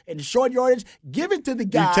football in the short yardage, give it to the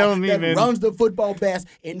guy that runs the football best.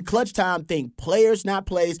 In clutch time, think players, not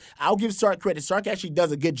plays. I'll give Sark credit. Sark actually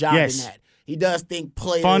does a good job in that. He does think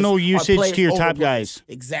players funnel usage players to your top players. guys.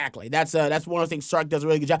 Exactly. That's one of the things Sark does a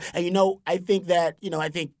really good job. And I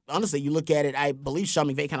think honestly, you look at it. I believe Sean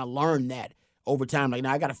McVay kind of learned that over time. Like,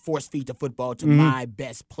 now I got to force feed the football to my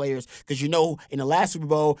best players. Because, in the last Super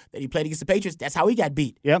Bowl that he played against the Patriots, that's how he got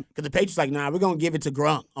beat. Yep. Because the Patriots like, we're going to give it to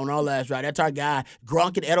Gronk on our last drive. That's our guy.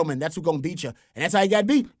 Gronk and Edelman, that's who's going to beat you. And that's how he got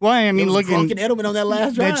beat. Well, I mean, look, Gronk and Edelman on that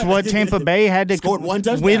last drive. That's what Tampa Bay had to scored 1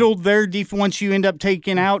 touchdown. Whittle their defense. Once you end up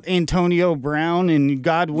taking out Antonio Brown and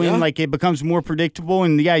Godwin, like, it becomes more predictable.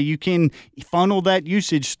 And, you can funnel that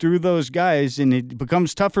usage through those guys, and it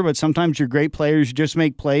becomes tougher. But sometimes your great players just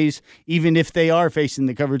make plays, even if they are facing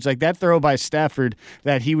the coverage. Like that throw by Stafford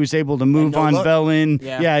that he was able to move on Bellin.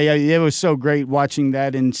 Yeah, it was so great watching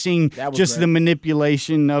that and seeing just the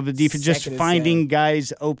manipulation of the defense, just finding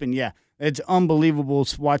guys open. Yeah, it's unbelievable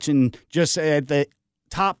watching just at the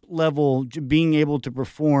top level being able to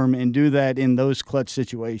perform and do that in those clutch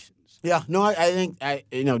situations. Yeah, no, I think I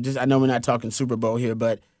know we're not talking Super Bowl here,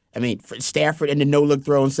 but I mean, for Stafford and the no-look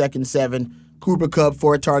throw in 2nd and 7. Cooper Kupp,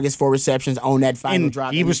 4 targets, 4 receptions on that final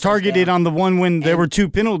drop. He was targeted on the one when there were 2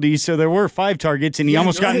 penalties, so there were 5 targets, and he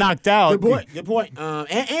almost got knocked out. Good point.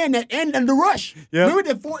 And the rush. Yep. Remember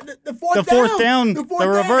the fourth down, the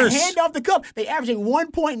reverse. Hand off the Kupp. They averaging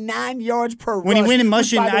 1.9 yards per rush. When he went in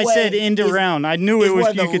motion, I said end around. I knew it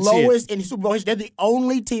was. You could see it. Lowest in Super Bowl history. They're the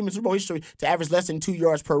only team in Super Bowl history to average less than 2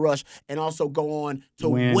 yards per rush, and also go on to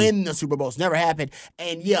win the Super Bowl. It's never happened.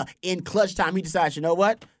 And in clutch time, he decides, you know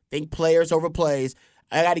what? Think players over plays.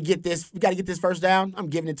 I got to get this. We got to get this first down. I'm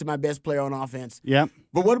giving it to my best player on offense. Yep.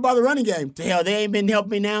 But what about the running game? To hell, they ain't been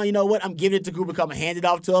helping me now. You know what? I'm giving it to Cooper Kupp and hand it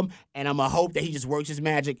off to him, and I'm going to hope that he just works his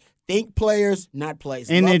magic. Think players, not plays.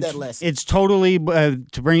 And love that lesson. It's totally,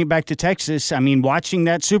 to bring it back to Texas, I mean, watching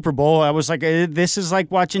that Super Bowl, I was like, this is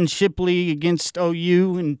like watching Shipley against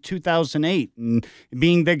OU in 2008 and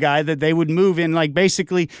being the guy that they would move in. Like,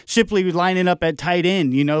 basically, Shipley was lining up at tight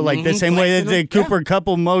end, like the same way that the Cooper Kupp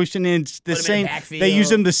motion, and it's the same. They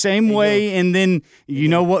use him the same way. And then,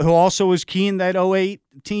 who also was key in that 08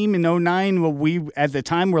 team in 09, well, we at the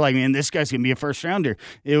time were like, man, this guy's gonna be a first rounder.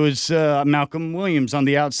 It was Malcolm Williams on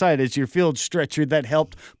the outside as your field stretcher that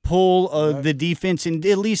helped pull the defense and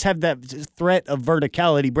at least have that threat of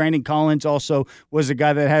verticality. Brandon Collins also was a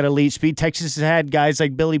guy that had elite speed. Texas has had guys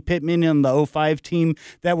like Billy Pittman on the 05 team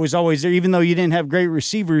that was always there. Even though you didn't have great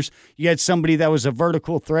receivers, you had somebody that was a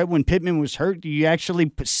vertical threat. When Pittman was hurt, you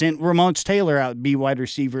actually sent Ramonce Taylor out to be wide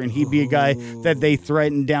receiver, and he'd be a guy that they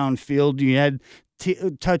threatened downfield. You had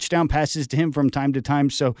touchdown passes to him from time to time.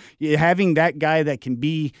 So having that guy that can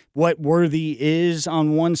be what Worthy is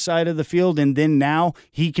on one side of the field, and then now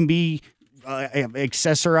he can be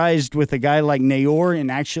accessorized with a guy like Nayor and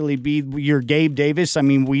actually be your Gabe Davis. I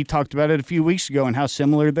mean, we talked about it a few weeks ago and how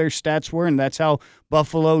similar their stats were, and that's how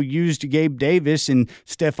Buffalo used Gabe Davis, and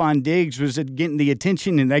Stephon Diggs was getting the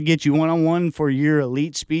attention, and that gets you one-on-one for your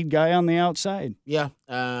elite speed guy on the outside. Yeah,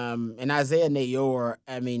 and Isaiah Nayor,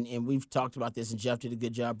 I mean, and we've talked about this, and Jeff did a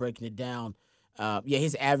good job breaking it down.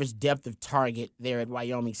 His average depth of target there at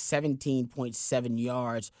Wyoming, 17.7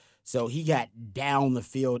 yards. So he got down the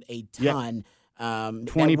field a ton. Yep.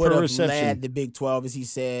 20 per reception. Led the Big 12, as he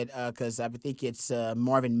said, because I think it's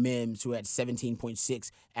Marvin Mims, who had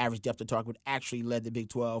 17.6 average depth of target, actually led the Big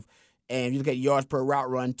 12. And if you look at yards per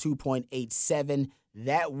route run, 2.87.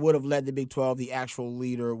 That would have led the Big 12. The actual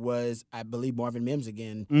leader was, I believe, Marvin Mims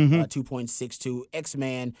again, 2.62.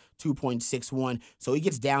 X-Man, 2.61. So he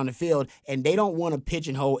gets down the field, and they don't want to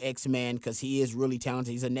pigeonhole X-Man because he is really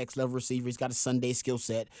talented. He's a next-level receiver. He's got a Sunday skill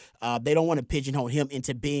set. They don't want to pigeonhole him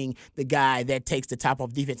into being the guy that takes the top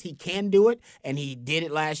off defense. He can do it, and he did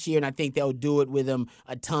it last year, and I think they'll do it with him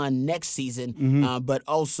a ton next season. But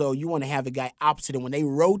also, you want to have a guy opposite him. When they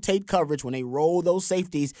rotate coverage, when they roll those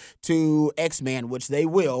safeties to X-Man, which which they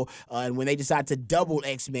will, and when they decide to double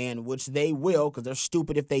X-Man, which they will, because they're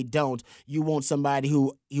stupid if they don't, you want somebody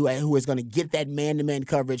who is going to get that man-to-man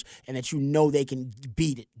coverage and that you know they can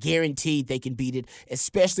beat it. Guaranteed they can beat it,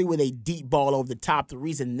 especially with a deep ball over the top. The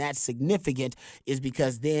reason that's significant is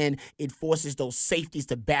because then it forces those safeties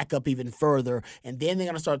to back up even further, and then they're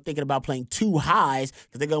going to start thinking about playing two highs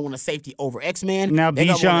because they're going to want a safety over X-Man. Now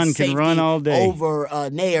Bijan can run all day. Over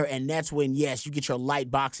Nair, and that's when, yes, you get your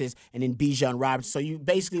light boxes and then Bijan Robinson. So you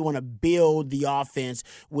basically want to build the offense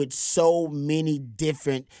with so many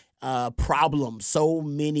different problems, so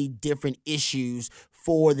many different issues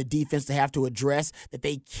for the defense to have to address that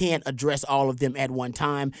they can't address all of them at one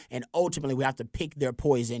time. And ultimately, we have to pick their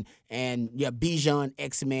poison. And Bijan,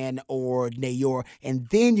 X-Man, or Nayor. And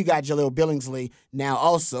then you got Jaleel Billingsley now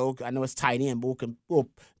also. I know it's tight end, but we'll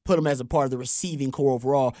put him as a part of the receiving core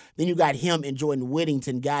overall. Then you got him and Jordan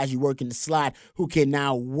Whittington, guys you work in the slot who can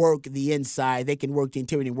now work the inside. They can work the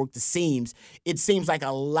interior and work the seams. It seems like a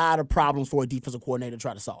lot of problems for a defensive coordinator to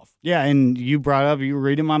try to solve. Yeah, and you brought up, you were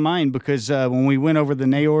reading my mind because when we went over the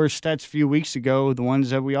Nayor stats a few weeks ago, the ones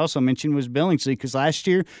that we also mentioned was Billingsley, because last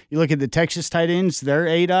year, you look at the Texas tight ends, their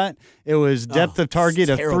ADOT, it was depth of target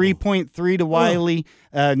of 3.3 to Wiley,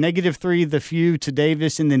 -3 the few to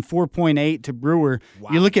Davis, and then 4.8 to Brewer. Wow.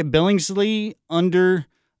 You look at Billingsley under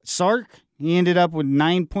Sark, he ended up with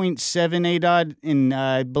 9.7 ADOT, and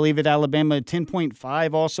I believe at Alabama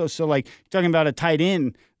 10.5 also. So, like, you're talking about a tight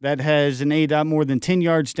end that has an ADOT more than 10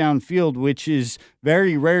 yards downfield, which is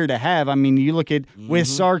very rare to have. I mean, you look at with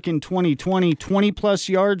Sark in 2020, 20-plus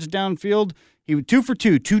yards downfield. He was 2 for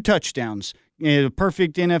 2 touchdowns. A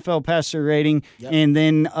perfect NFL passer rating. Yep. And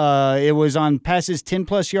then it was on passes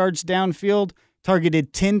 10-plus yards downfield,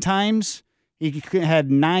 targeted 10 times. He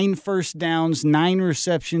had 9 first downs, 9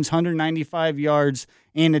 receptions, 195 yards,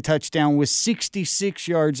 and a touchdown with 66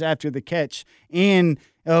 yards after the catch. And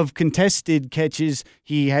of contested catches,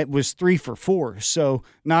 he was 3 for 4. So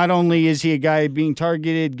not only is he a guy being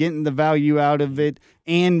targeted, getting the value out of it,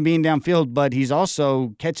 and being downfield, but he's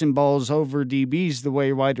also catching balls over DBs the way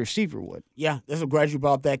a wide receiver would. Yeah, that's what glad you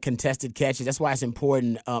brought up that contested catches. That's why it's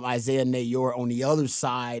important. Isaiah Nayor on the other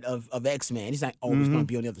side of X-Man. He's not always going to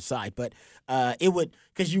be on the other side, but it would,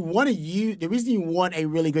 because you want to use, the reason you want a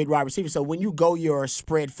really great wide receiver, so when you go your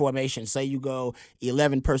spread formation, say you go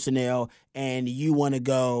 11 personnel and you want to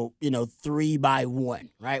go, 3-by-1,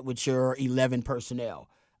 right, with your 11 personnel.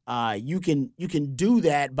 You can do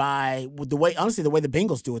that by the way the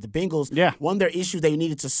Bengals do it. The Bengals, one of their issues they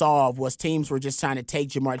needed to solve was teams were just trying to take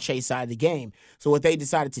Jamar Chase out of the game. So what they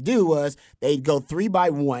decided to do was they'd go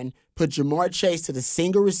 3-by-1, put Jamar Chase to the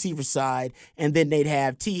single receiver side, and then they'd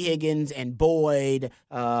have T. Higgins and Boyd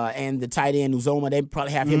and the tight end Uzoma. They'd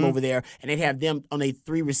probably have him over there, and they'd have them on a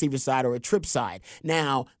 3 receiver side or a trip side.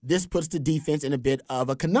 Now, this puts the defense in a bit of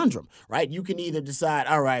a conundrum, right? You can either decide,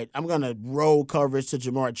 all right, I'm going to roll coverage to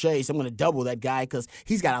Jamar Chase. I'm going to double that guy because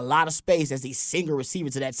he's got a lot of space as a single receiver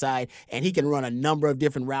to that side, and he can run a number of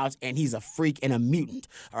different routes, and he's a freak and a mutant,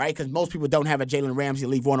 all right? Because most people don't have a Jalen Ramsey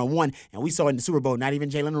leave one-on-one, and we saw in the Super Bowl, not even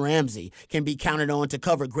Jalen Ramsey can be counted on to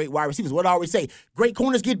cover great wide receivers. What I always say, great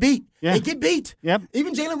corners get beat. Yeah. They get beat. Yep.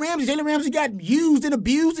 Even Jalen Ramsey got used and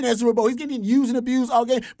abused in that Super Bowl. He's getting used and abused all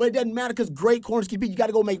game, but it doesn't matter because great corners get beat. You got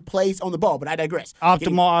to go make plays on the ball, but I digress.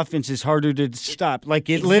 Optimal offense is harder to stop.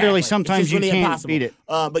 Literally sometimes really you can't impossible. Beat it.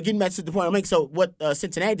 But getting back to the point I make, so what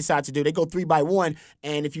Cincinnati decides to do, they go 3-by-1,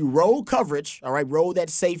 and if you roll coverage, all right, roll that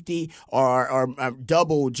safety or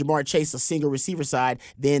double Jamar Chase a single receiver side,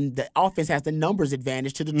 then the offense has the numbers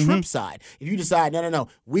advantage to the trip side. If you decide, no,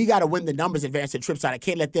 we got to win the numbers advantage to the trip side. I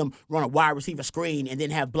can't let them run a wide receiver screen and then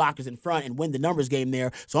have blockers in front and win the numbers game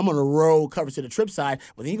there. So I'm going to roll coverage to the trip side.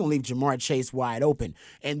 Well, then you're going to leave Jamar Chase wide open.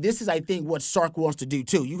 And this is, I think, what Sark wants to do,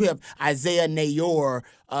 too. You have Isaiah Nayor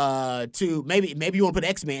to maybe you want to put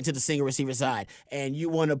X-Man to the single receiver side. And you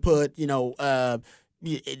want to put,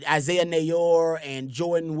 Isaiah Nayor and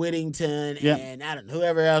Jordan Whittington and I don't know,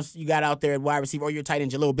 whoever else you got out there at wide receiver, or your tight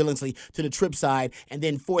end Jaleel Billingsley to the trip side, and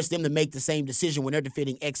then force them to make the same decision when they're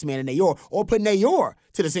defeating X-Man and Nayor, or put Nayor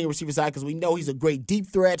to the single receiver side because we know he's a great deep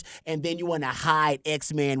threat, and then you want to hide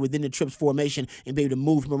X-Man within the trips formation and be able to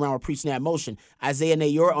move him around with pre-snap motion. Isaiah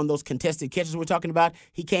Nayor, on those contested catches we're talking about,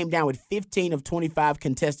 he came down with 15 of 25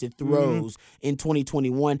 contested throws in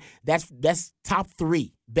 2021. That's top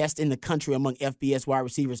 3 best in the country among FBS wide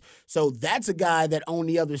receivers. So that's a guy that on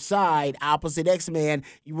the other side, opposite X-Man,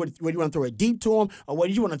 whether you want to throw it deep to him or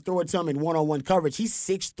whether you want to throw it to him in one-on-one coverage, he's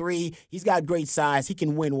 6'3", he's got great size, he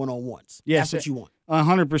can win one-on-ones. Yes, that's what you want.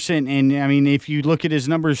 100%. And, I mean, if you look at his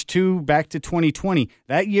numbers, too, back to 2020,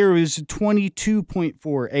 that year was 22.4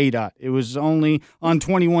 ADOT. It was only on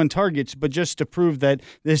 21 targets, but just to prove that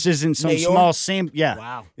this isn't some small sample. Yeah.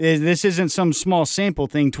 Wow. This isn't some small sample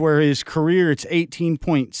thing to where his career, it's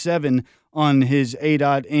 18.7 on his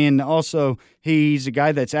ADOT. And also, he's a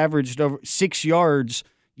guy that's averaged over 6 yards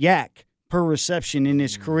yak per reception in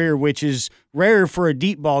his career, which is rare for a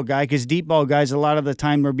deep ball guy, because deep ball guys a lot of the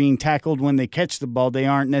time are being tackled when they catch the ball. They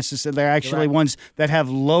aren't necessarily, they're actually ones that have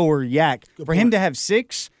lower yak. For him to have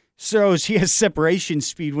 6 shows he has separation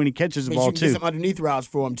speed when he catches the ball, you can too. get some underneath routes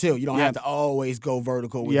for him, too. You don't have to always go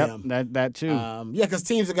vertical with him. That too. Because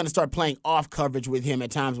teams are going to start playing off coverage with him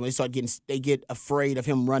at times when they get afraid of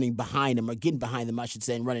him running behind them, or getting behind them, I should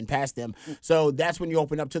say, and running past them. So that's when you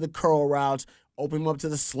open up to the curl routes, open them up to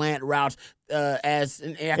the slant routes.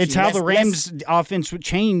 It's how the Rams' offense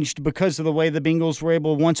changed because of the way the Bengals were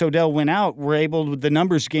able, once Odell went out, the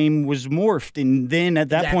numbers game was morphed. And then at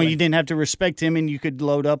that point, you didn't have to respect him, and you could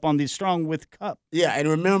load up on the strong with Kupp. Yeah, and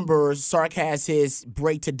remember, Sark has his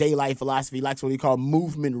break to daylight philosophy. He likes what he calls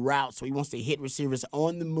movement routes. So he wants to hit receivers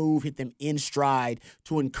on the move, hit them in stride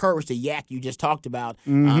to encourage the yak you just talked about.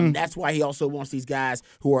 That's why he also wants these guys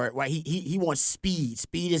who are, he wants speed.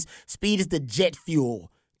 Speed is the jet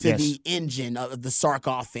fuel to the engine of the Sark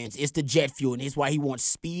offense. It's the jet fuel, and it's why he wants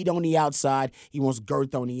speed on the outside. He wants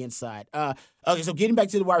girth on the inside. Okay, so getting back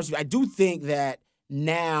to the wide receiver, I do think that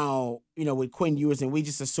now, with Quinn Ewers, and we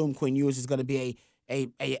just assume Quinn Ewers is going to be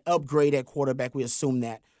a upgrade at quarterback. We assume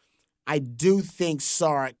that. I do think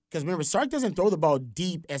Sark, because remember, Sark doesn't throw the ball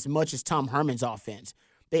deep as much as Tom Herman's offense.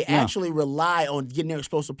 They actually rely on getting their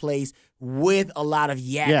explosive plays with a lot of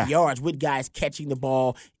yak yards, with guys catching the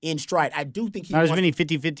ball in stride. I do think not as many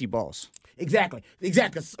 50-50 balls. Exactly.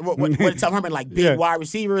 What did Tom Herman like? Big wide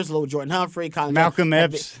receivers, little Jordan Humphrey, Colin Malcolm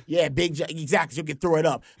Epps. Exactly. So you can throw it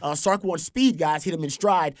up. Sark wants speed guys, hit them in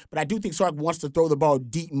stride, but I do think Sark wants to throw the ball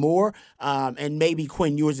deep more, and maybe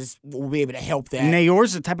Quinn Ewers will be able to help that.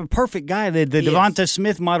 Ewers is the type of perfect guy, the Devonta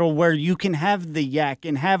Smith model, where you can have the yak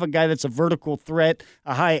and have a guy that's a vertical threat,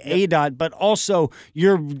 a high ADOT, but also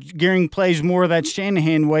you're gearing plays more of that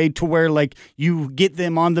Shanahan way to where like you get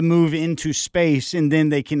them on the move into space, and then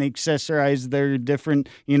they can accessorize their different,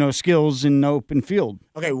 skills in the open field.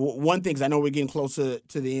 Okay, one thing, because I know we're getting closer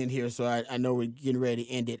to the end here, so I know we're getting ready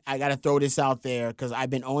to end it. I got to throw this out there because I've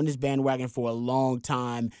been on this bandwagon for a long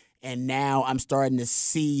time, and now I'm starting to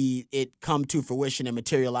see it come to fruition and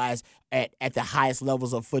materialize at the highest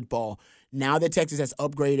levels of football. Now that Texas has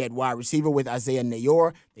upgraded at wide receiver with Isaiah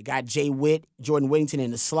Nayor, they got Jay Witt, Jordan Whittington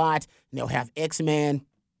in the slot, and they'll have X-Man,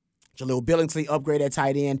 Jaleel Billingsley upgrade at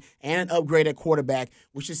tight end, and an upgrade at quarterback.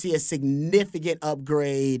 We should see a significant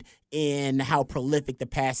upgrade in how prolific the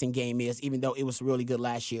passing game is, even though it was really good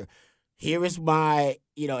last year. Here is my,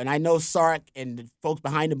 and I know Sark and the folks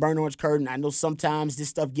behind the burnt orange curtain, I know sometimes this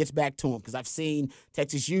stuff gets back to them because I've seen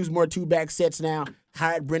Texas use more two-back sets now,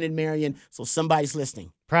 hired Brennan Marion, so somebody's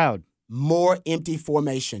listening. Proud. More empty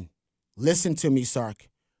formation. Listen to me, Sark.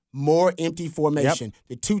 More empty formation. Yep.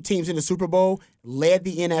 The two teams in the Super Bowl led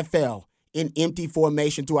the NFL in empty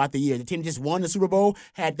formation throughout the year. The team that just won the Super Bowl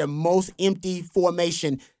had the most empty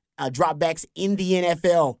formation dropbacks in the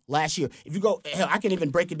NFL last year. If you go, hell, I can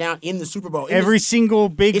even break it down in the Super Bowl. Every single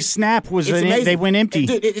big snap was they went empty.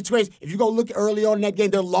 It's crazy. If you go look early on in that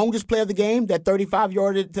game, their longest play of the game, that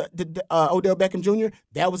 35-yarder to Odell Beckham Jr.,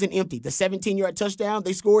 that was an empty. The 17-yard touchdown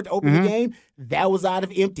they scored to open the game, that was out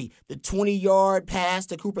of empty. The 20-yard pass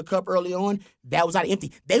to Cooper Kupp early on, that was out of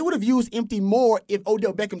empty. They would have used empty more if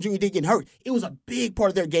Odell Beckham Jr. didn't get hurt. It was a big part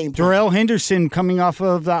of their game plan. Darrell Henderson coming off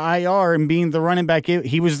of the IR and being the running back,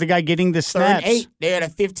 he was the guy getting the snaps. 3rd and 8, they had a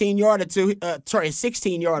 15-yarder to, a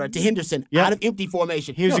 16-yarder to Henderson out of empty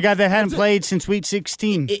formation. He was the guy that hadn't played since week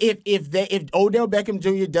 16. If Odell Beckham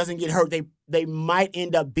Jr. doesn't get hurt, they might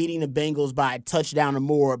end up beating the Bengals by a touchdown or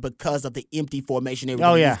more because of the empty formation they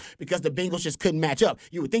were using. Because the Bengals just couldn't match up.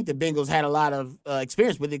 You would think the Bengals had a lot of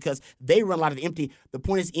experience with it because they run a lot of empty. The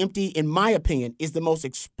point is, empty, in my opinion, is the most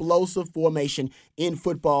explosive formation in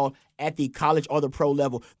football at the college or the pro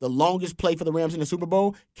level. The longest play for the Rams in the Super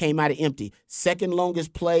Bowl came out of empty. Second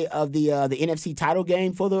longest play of the NFC title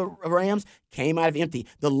game for the Rams came out of empty.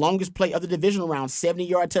 The longest play of the divisional round,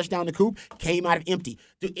 70-yard touchdown to Coop, came out of empty.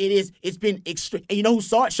 Dude, it's been extreme. And you know who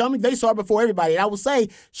saw it? Sean McVay saw it before everybody. And I will say,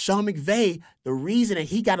 Sean McVay, the reason that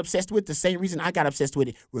he got obsessed with, the same reason I got obsessed with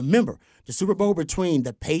it. Remember, the Super Bowl between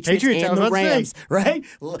the Patriots and the Rams, right?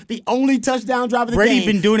 The only touchdown drive of the game. Brady's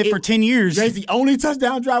been doing it for 10 years. It's the only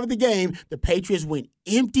touchdown drive of the game. The Patriots went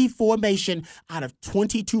empty formation out of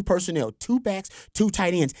 22 personnel, 2 backs, 2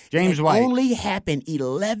 tight ends. James It White. only happened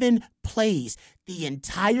 11 plays the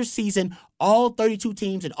entire season, all 32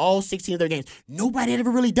 teams and all 16 of their games. Nobody had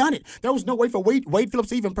ever really done it. There was no way for Wade Phillips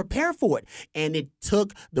to even prepare for it. And it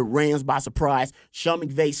took the Rams by surprise. Sean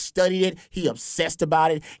McVay studied it. He obsessed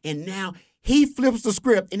about it. And now he flips the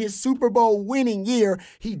script. In his Super Bowl winning year,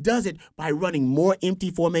 he does it by running more empty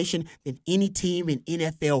formation than any team in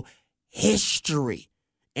NFL history.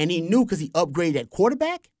 And he knew because he upgraded at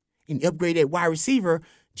quarterback and upgraded at wide receiver.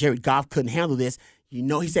 Jared Goff couldn't handle this. You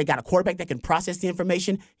know, he said got a quarterback that can process the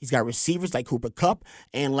information. He's got receivers like Cooper Kupp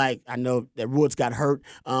and like I know that Woods got hurt,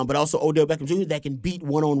 but also Odell Beckham Jr. that can beat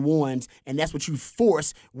one-on-ones, and that's what you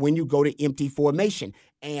force when you go to empty formation.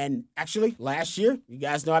 And actually, last year, you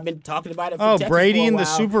guys know I've been talking about it for Texas Brady for a in the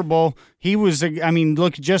while. Super Bowl, he was,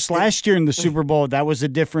 look, just last year in the Super Bowl, that was the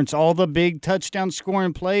difference. All the big touchdown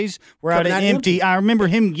scoring plays were out of empty. I remember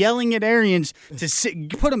him yelling at Arians to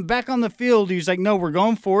put him back on the field. He was like, no, we're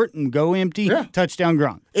going for it and go empty, touchdown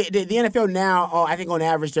Gronk. The NFL now, I think on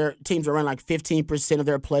average, their teams are running like 15% of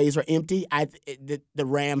their plays are empty. The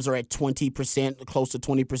Rams are at 20%, close to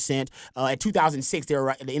 20%. At 2006, the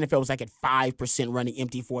NFL was like at 5% running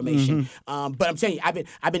empty formation. But I'm telling you,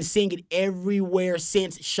 I've been seeing it everywhere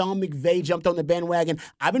since Sean McVay jumped on the bandwagon.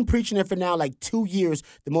 I've been preaching it for now like 2 years,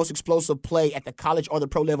 the most explosive play at the college or the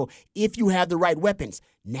pro level, if you have the right weapons.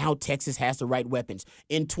 Now Texas has the right weapons.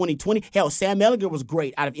 In 2020, hell, Sam Ehlinger was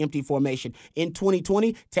great out of empty formation. In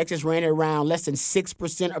 2020, Texas ran it around less than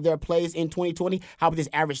 6% of their plays in 2020. How about this?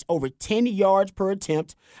 Averaged over 10 yards per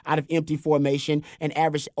attempt out of empty formation and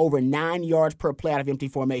averaged over 9 yards per play out of empty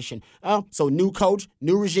formation. So new coach,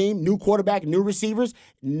 new regime, new quarterback, new receivers,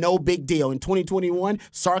 no big deal. In 2021,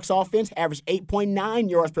 Sark's offense averaged 8.9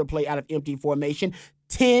 yards per play out of empty formation.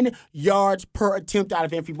 10 yards per attempt out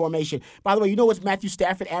of empty formation. By the way, you know what Matthew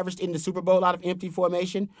Stafford averaged in the Super Bowl out of empty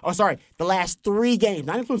formation? The last 3 games,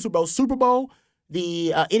 not including Super Bowl,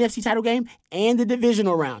 the NFC title game, and the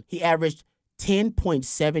divisional round. He averaged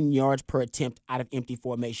 10.7 yards per attempt out of empty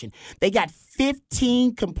formation. They got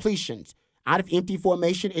 15 completions out of empty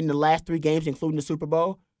formation in the last 3 games, including the Super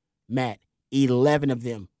Bowl. Matt, 11 of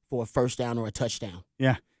them for a first down or a touchdown.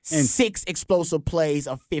 Yeah. And 6 explosive plays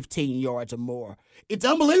of 15 yards or more. It's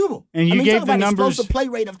unbelievable. And you gave talk the about numbers. Explosive play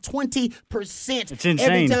rate of 20%. It's insane.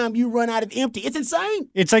 Every time you run out of empty. It's insane.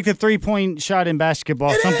 It's like the 3-point shot in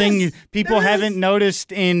basketball. People haven't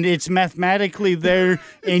noticed, and it's mathematically there,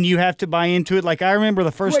 and you have to buy into it. Like I remember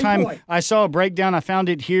the first time I saw a breakdown, I found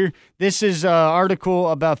it here. This is an article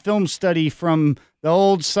about film study from the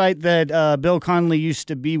old site that Bill Connolly used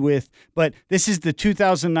to be with. But this is the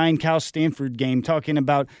 2009 Cal-Stanford game talking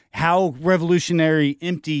about how revolutionary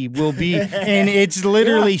empty will be. And it's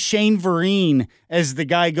literally Shane Vereen as the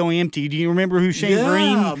guy going empty. Do you remember who Shane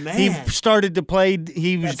Vereen? Man. He started to play.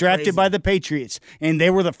 He was drafted by the Patriots. And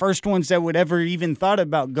they were the first ones that would ever even thought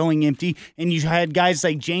about going empty. And you had guys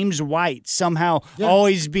like James White somehow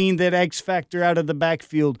always being that X factor out of the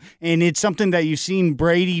backfield. And it's something that you've seen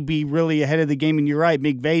Brady be really ahead of the game. And you're right,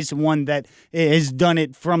 McVay's the one that has done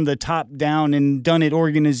it from the top down and done it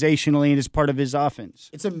organizationally and is part of his offense.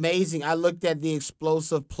 It's amazing. I looked at the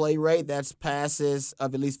explosive play rate. That's passes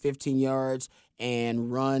of at least 15 yards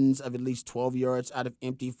and runs of at least 12 yards out of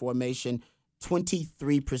empty formation.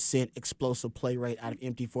 23% explosive play rate out of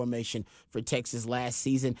empty formation for Texas last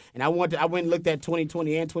season. And I went and looked at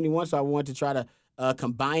 2020 and 21, so I wanted to try to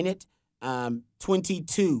combine it.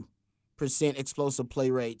 22% explosive play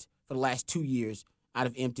rate for the last 2 years out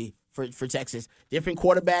of empty for Texas. Different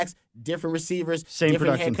quarterbacks, different receivers,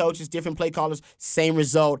 different head coaches, different play callers, same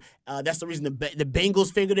result. That's the reason the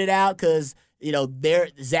Bengals figured it out because, they're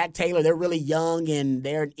Zach Taylor, they're really young and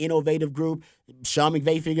they're an innovative group. Sean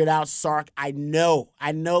McVay figured out Sark. I know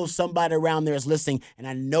somebody around there is listening, and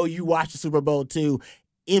I know you watched the Super Bowl too.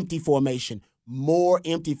 Empty formation. More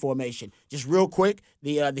empty formation. Just real quick,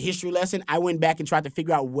 the history lesson, I went back and tried to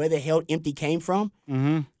figure out where the hell empty came from.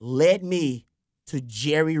 Led me to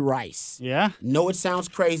Jerry Rice. Yeah? Know it sounds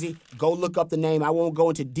crazy. Go look up the name. I won't go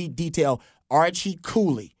into detail. Archie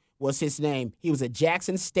Cooley was his name. He was a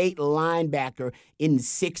Jackson State linebacker in the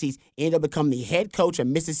 60s. Ended up becoming the head coach of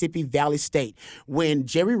Mississippi Valley State. When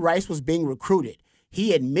Jerry Rice was being recruited,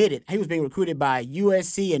 he admitted he was being recruited by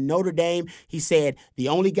USC and Notre Dame. He said the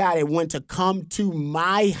only guy that wanted to come to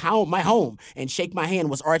my home and shake my hand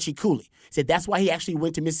was Archie Cooley. He said that's why he actually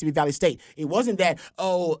went to Mississippi Valley State. It wasn't that,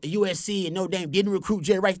 USC and Notre Dame didn't recruit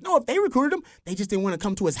Jerry Rice. No, if they recruited him, they just didn't want to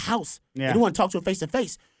come to his house. Yeah. They didn't want to talk to him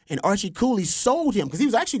face-to-face. And Archie Cooley sold him because he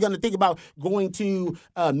was actually going to think about going to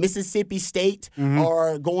Mississippi State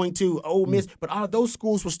or going to Ole Miss. But all of those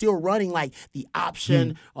schools were still running like the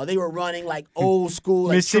option or they were running like old school.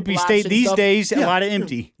 Like Mississippi State these days, a lot of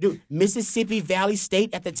empty. Dude, Mississippi Valley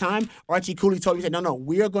State at the time, Archie Cooley told me, he said, no,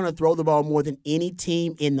 we're going to throw the ball more than any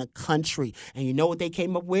team in the country. And you know what they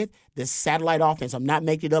came up with? The satellite offense. I'm not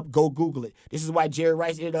making it up. Go Google it. This is why Jerry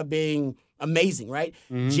Rice ended up being amazing, right?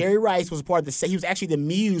 Jerry Rice was part of he was actually the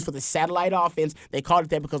muse for the satellite offense. They called it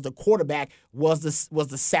that because the quarterback was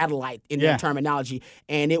the satellite in their terminology,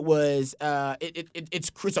 and it was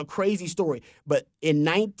it's a crazy story. But in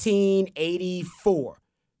 1984,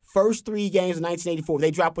 first 3 games in 1984,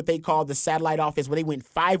 they dropped what they called the satellite offense, where they went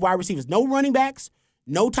 5 wide receivers, no running backs,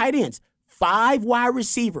 no tight ends, 5 wide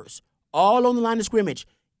receivers, all on the line of scrimmage,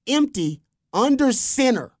 empty, under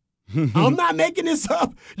center. I'm not making this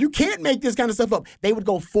up. You can't make this kind of stuff up. They would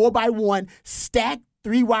go 4-by-1, stack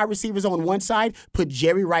 3 wide receivers on one side, put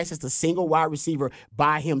Jerry Rice as the single wide receiver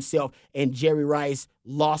by himself, and Jerry Rice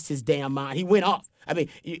lost his damn mind. He went off. I mean,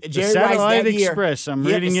 Jerry Rice that year. Express. I'm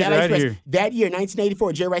reading it right here. That year,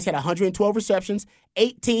 1984, Jerry Rice had 112 receptions,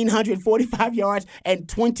 1,845 yards, and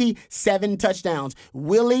 27 touchdowns.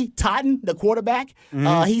 Willie Totten, the quarterback,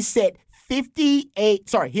 he set he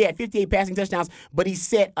had 58 passing touchdowns, but he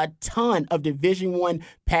set a ton of Division I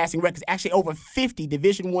passing records, actually over 50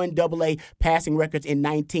 Division I AA passing records in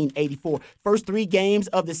 1984. First 3 games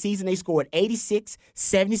of the season, they scored 86,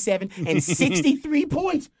 77, and 63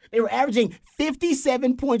 points. They were averaging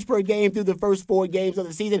 57 points per game through the first 4 games of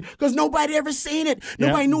the season because nobody ever seen it.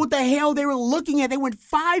 Nobody knew what the hell they were looking at. They went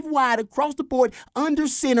 5 wide across the board, under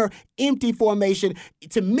center, empty formation.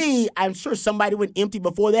 To me, I'm sure somebody went empty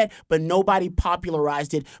before that, but nobody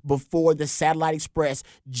popularized it before the Satellite Express.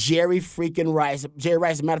 Jerry Rice.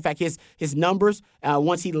 As a matter of fact, his numbers,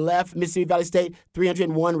 once he left Mississippi Valley State,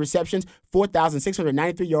 301 receptions,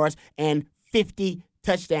 4,693 yards, and 50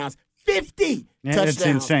 touchdowns. 50 touchdowns. That's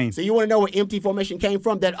insane. So you want to know where empty formation came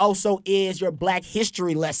from? That also is your Black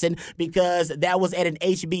history lesson because that was at an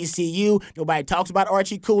HBCU. Nobody talks about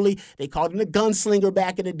Archie Cooley. They called him the gunslinger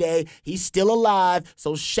back in the day. He's still alive.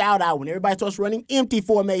 So shout out when everybody starts running empty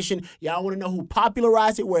formation. Y'all want to know who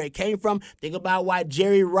popularized it, where it came from? Think about why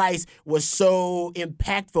Jerry Rice was so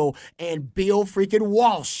impactful, and Bill freaking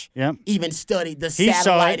Walsh even studied the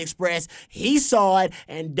Satellite Express. He saw it,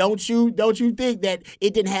 and don't you think that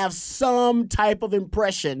it didn't have some type of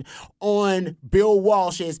impression on Bill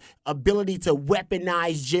Walsh's ability to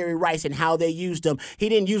weaponize Jerry Rice and how they used him. He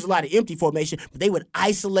didn't use a lot of empty formation, but they would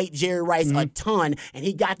isolate Jerry Rice a ton, and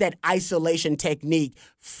he got that isolation technique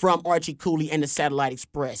from Archie Cooley and the Satellite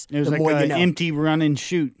Express. It was like an empty run and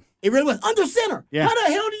shoot. It really was. Under center. Yeah. How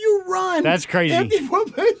the hell do you run? That's crazy. Empty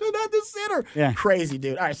formation under center. Yeah. Crazy,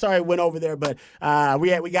 dude. All right, sorry I went over there, but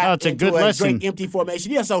we got it's a good lesson. Great empty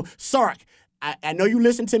formation. Yeah, so Sark, I know you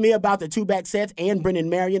listened to me about the 2-back sets and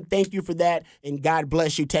Brendan Marion. Thank you for that, and God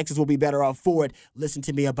bless you. Texas will be better off for it. Listen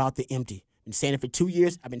to me about the empty. I've been saying it for 2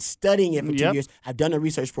 years. I've been studying it for 2 years. I've done the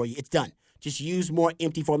research for you. It's done. Just use more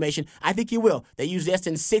empty formation. I think you will. They used less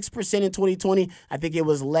than 6% in 2020. I think it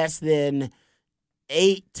was less than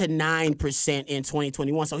 8 to 9% in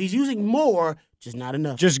 2021. So he's using more, just not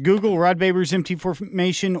enough. Just Google Rod Babers empty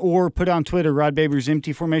formation or put on Twitter Rod Babers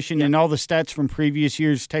empty formation and all the stats from previous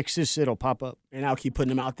years, Texas, it'll pop up. And I'll keep putting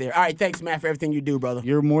them out there. All right, thanks, Matt, for everything you do, brother.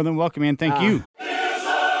 You're more than welcome, man. Thank you.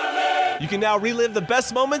 You can now relive the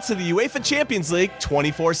best moments of the UEFA Champions League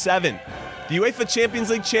 24/7. The UEFA Champions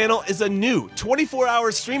League channel is a new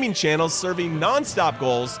 24-hour streaming channel serving non-stop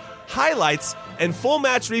goals, highlights, and full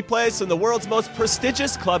match replays from the world's most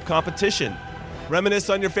prestigious club competition. Reminisce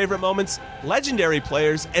on your favorite moments, legendary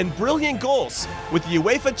players, and brilliant goals with the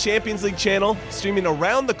UEFA Champions League channel streaming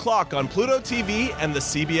around the clock on Pluto TV and the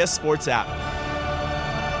CBS Sports app.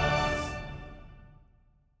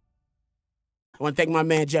 I want to thank my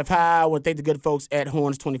man, Jeff High. I want to thank the good folks at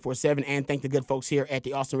Horns 24/7 and thank the good folks here at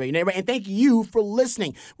the Austin Radio Neighborhood. And thank you for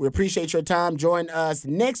listening. We appreciate your time. Join us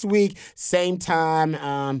next week, same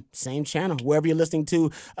time, same channel, wherever you're listening to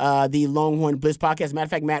the Longhorn Blitz podcast. Matter of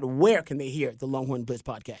fact, Matt, where can they hear the Longhorn Blitz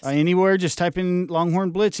podcast? Anywhere. Just type in Longhorn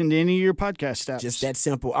Blitz into any of your podcast apps. Just that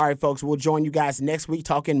simple. All right, folks, we'll join you guys next week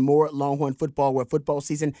talking more Longhorn football where football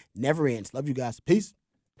season never ends. Love you guys. Peace.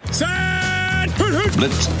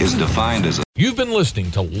 Blitz is defined as a... You've been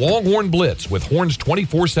listening to Longhorn Blitz with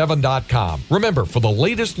horns247.com. Remember, for the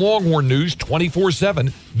latest Longhorn news 24/7,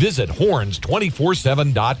 visit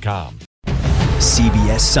horns247.com.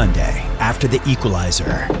 CBS Sunday, after The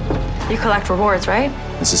Equalizer. You collect rewards, right?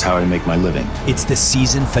 This is how I make my living. It's the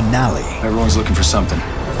season finale. Everyone's looking for something.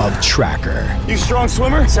 of Tracker. You strong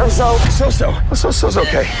swimmer? So-so. So-so's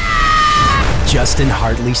okay. Justin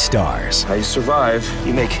Hartley stars. How you survive,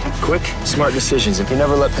 you make quick, smart decisions, and you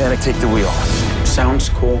never let panic take the wheel. Sounds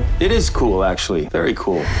cool. It is cool, actually. Very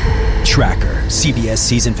cool. Tracker, CBS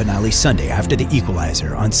season finale Sunday after The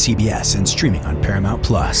Equalizer on CBS and streaming on Paramount+.